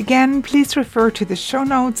 Again, please refer to the show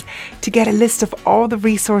notes to get a list of all the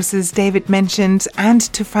resources David mentioned and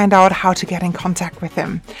to find out how to get in contact with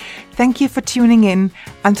him. Thank you for tuning in.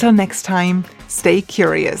 Until next time, stay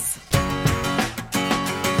curious.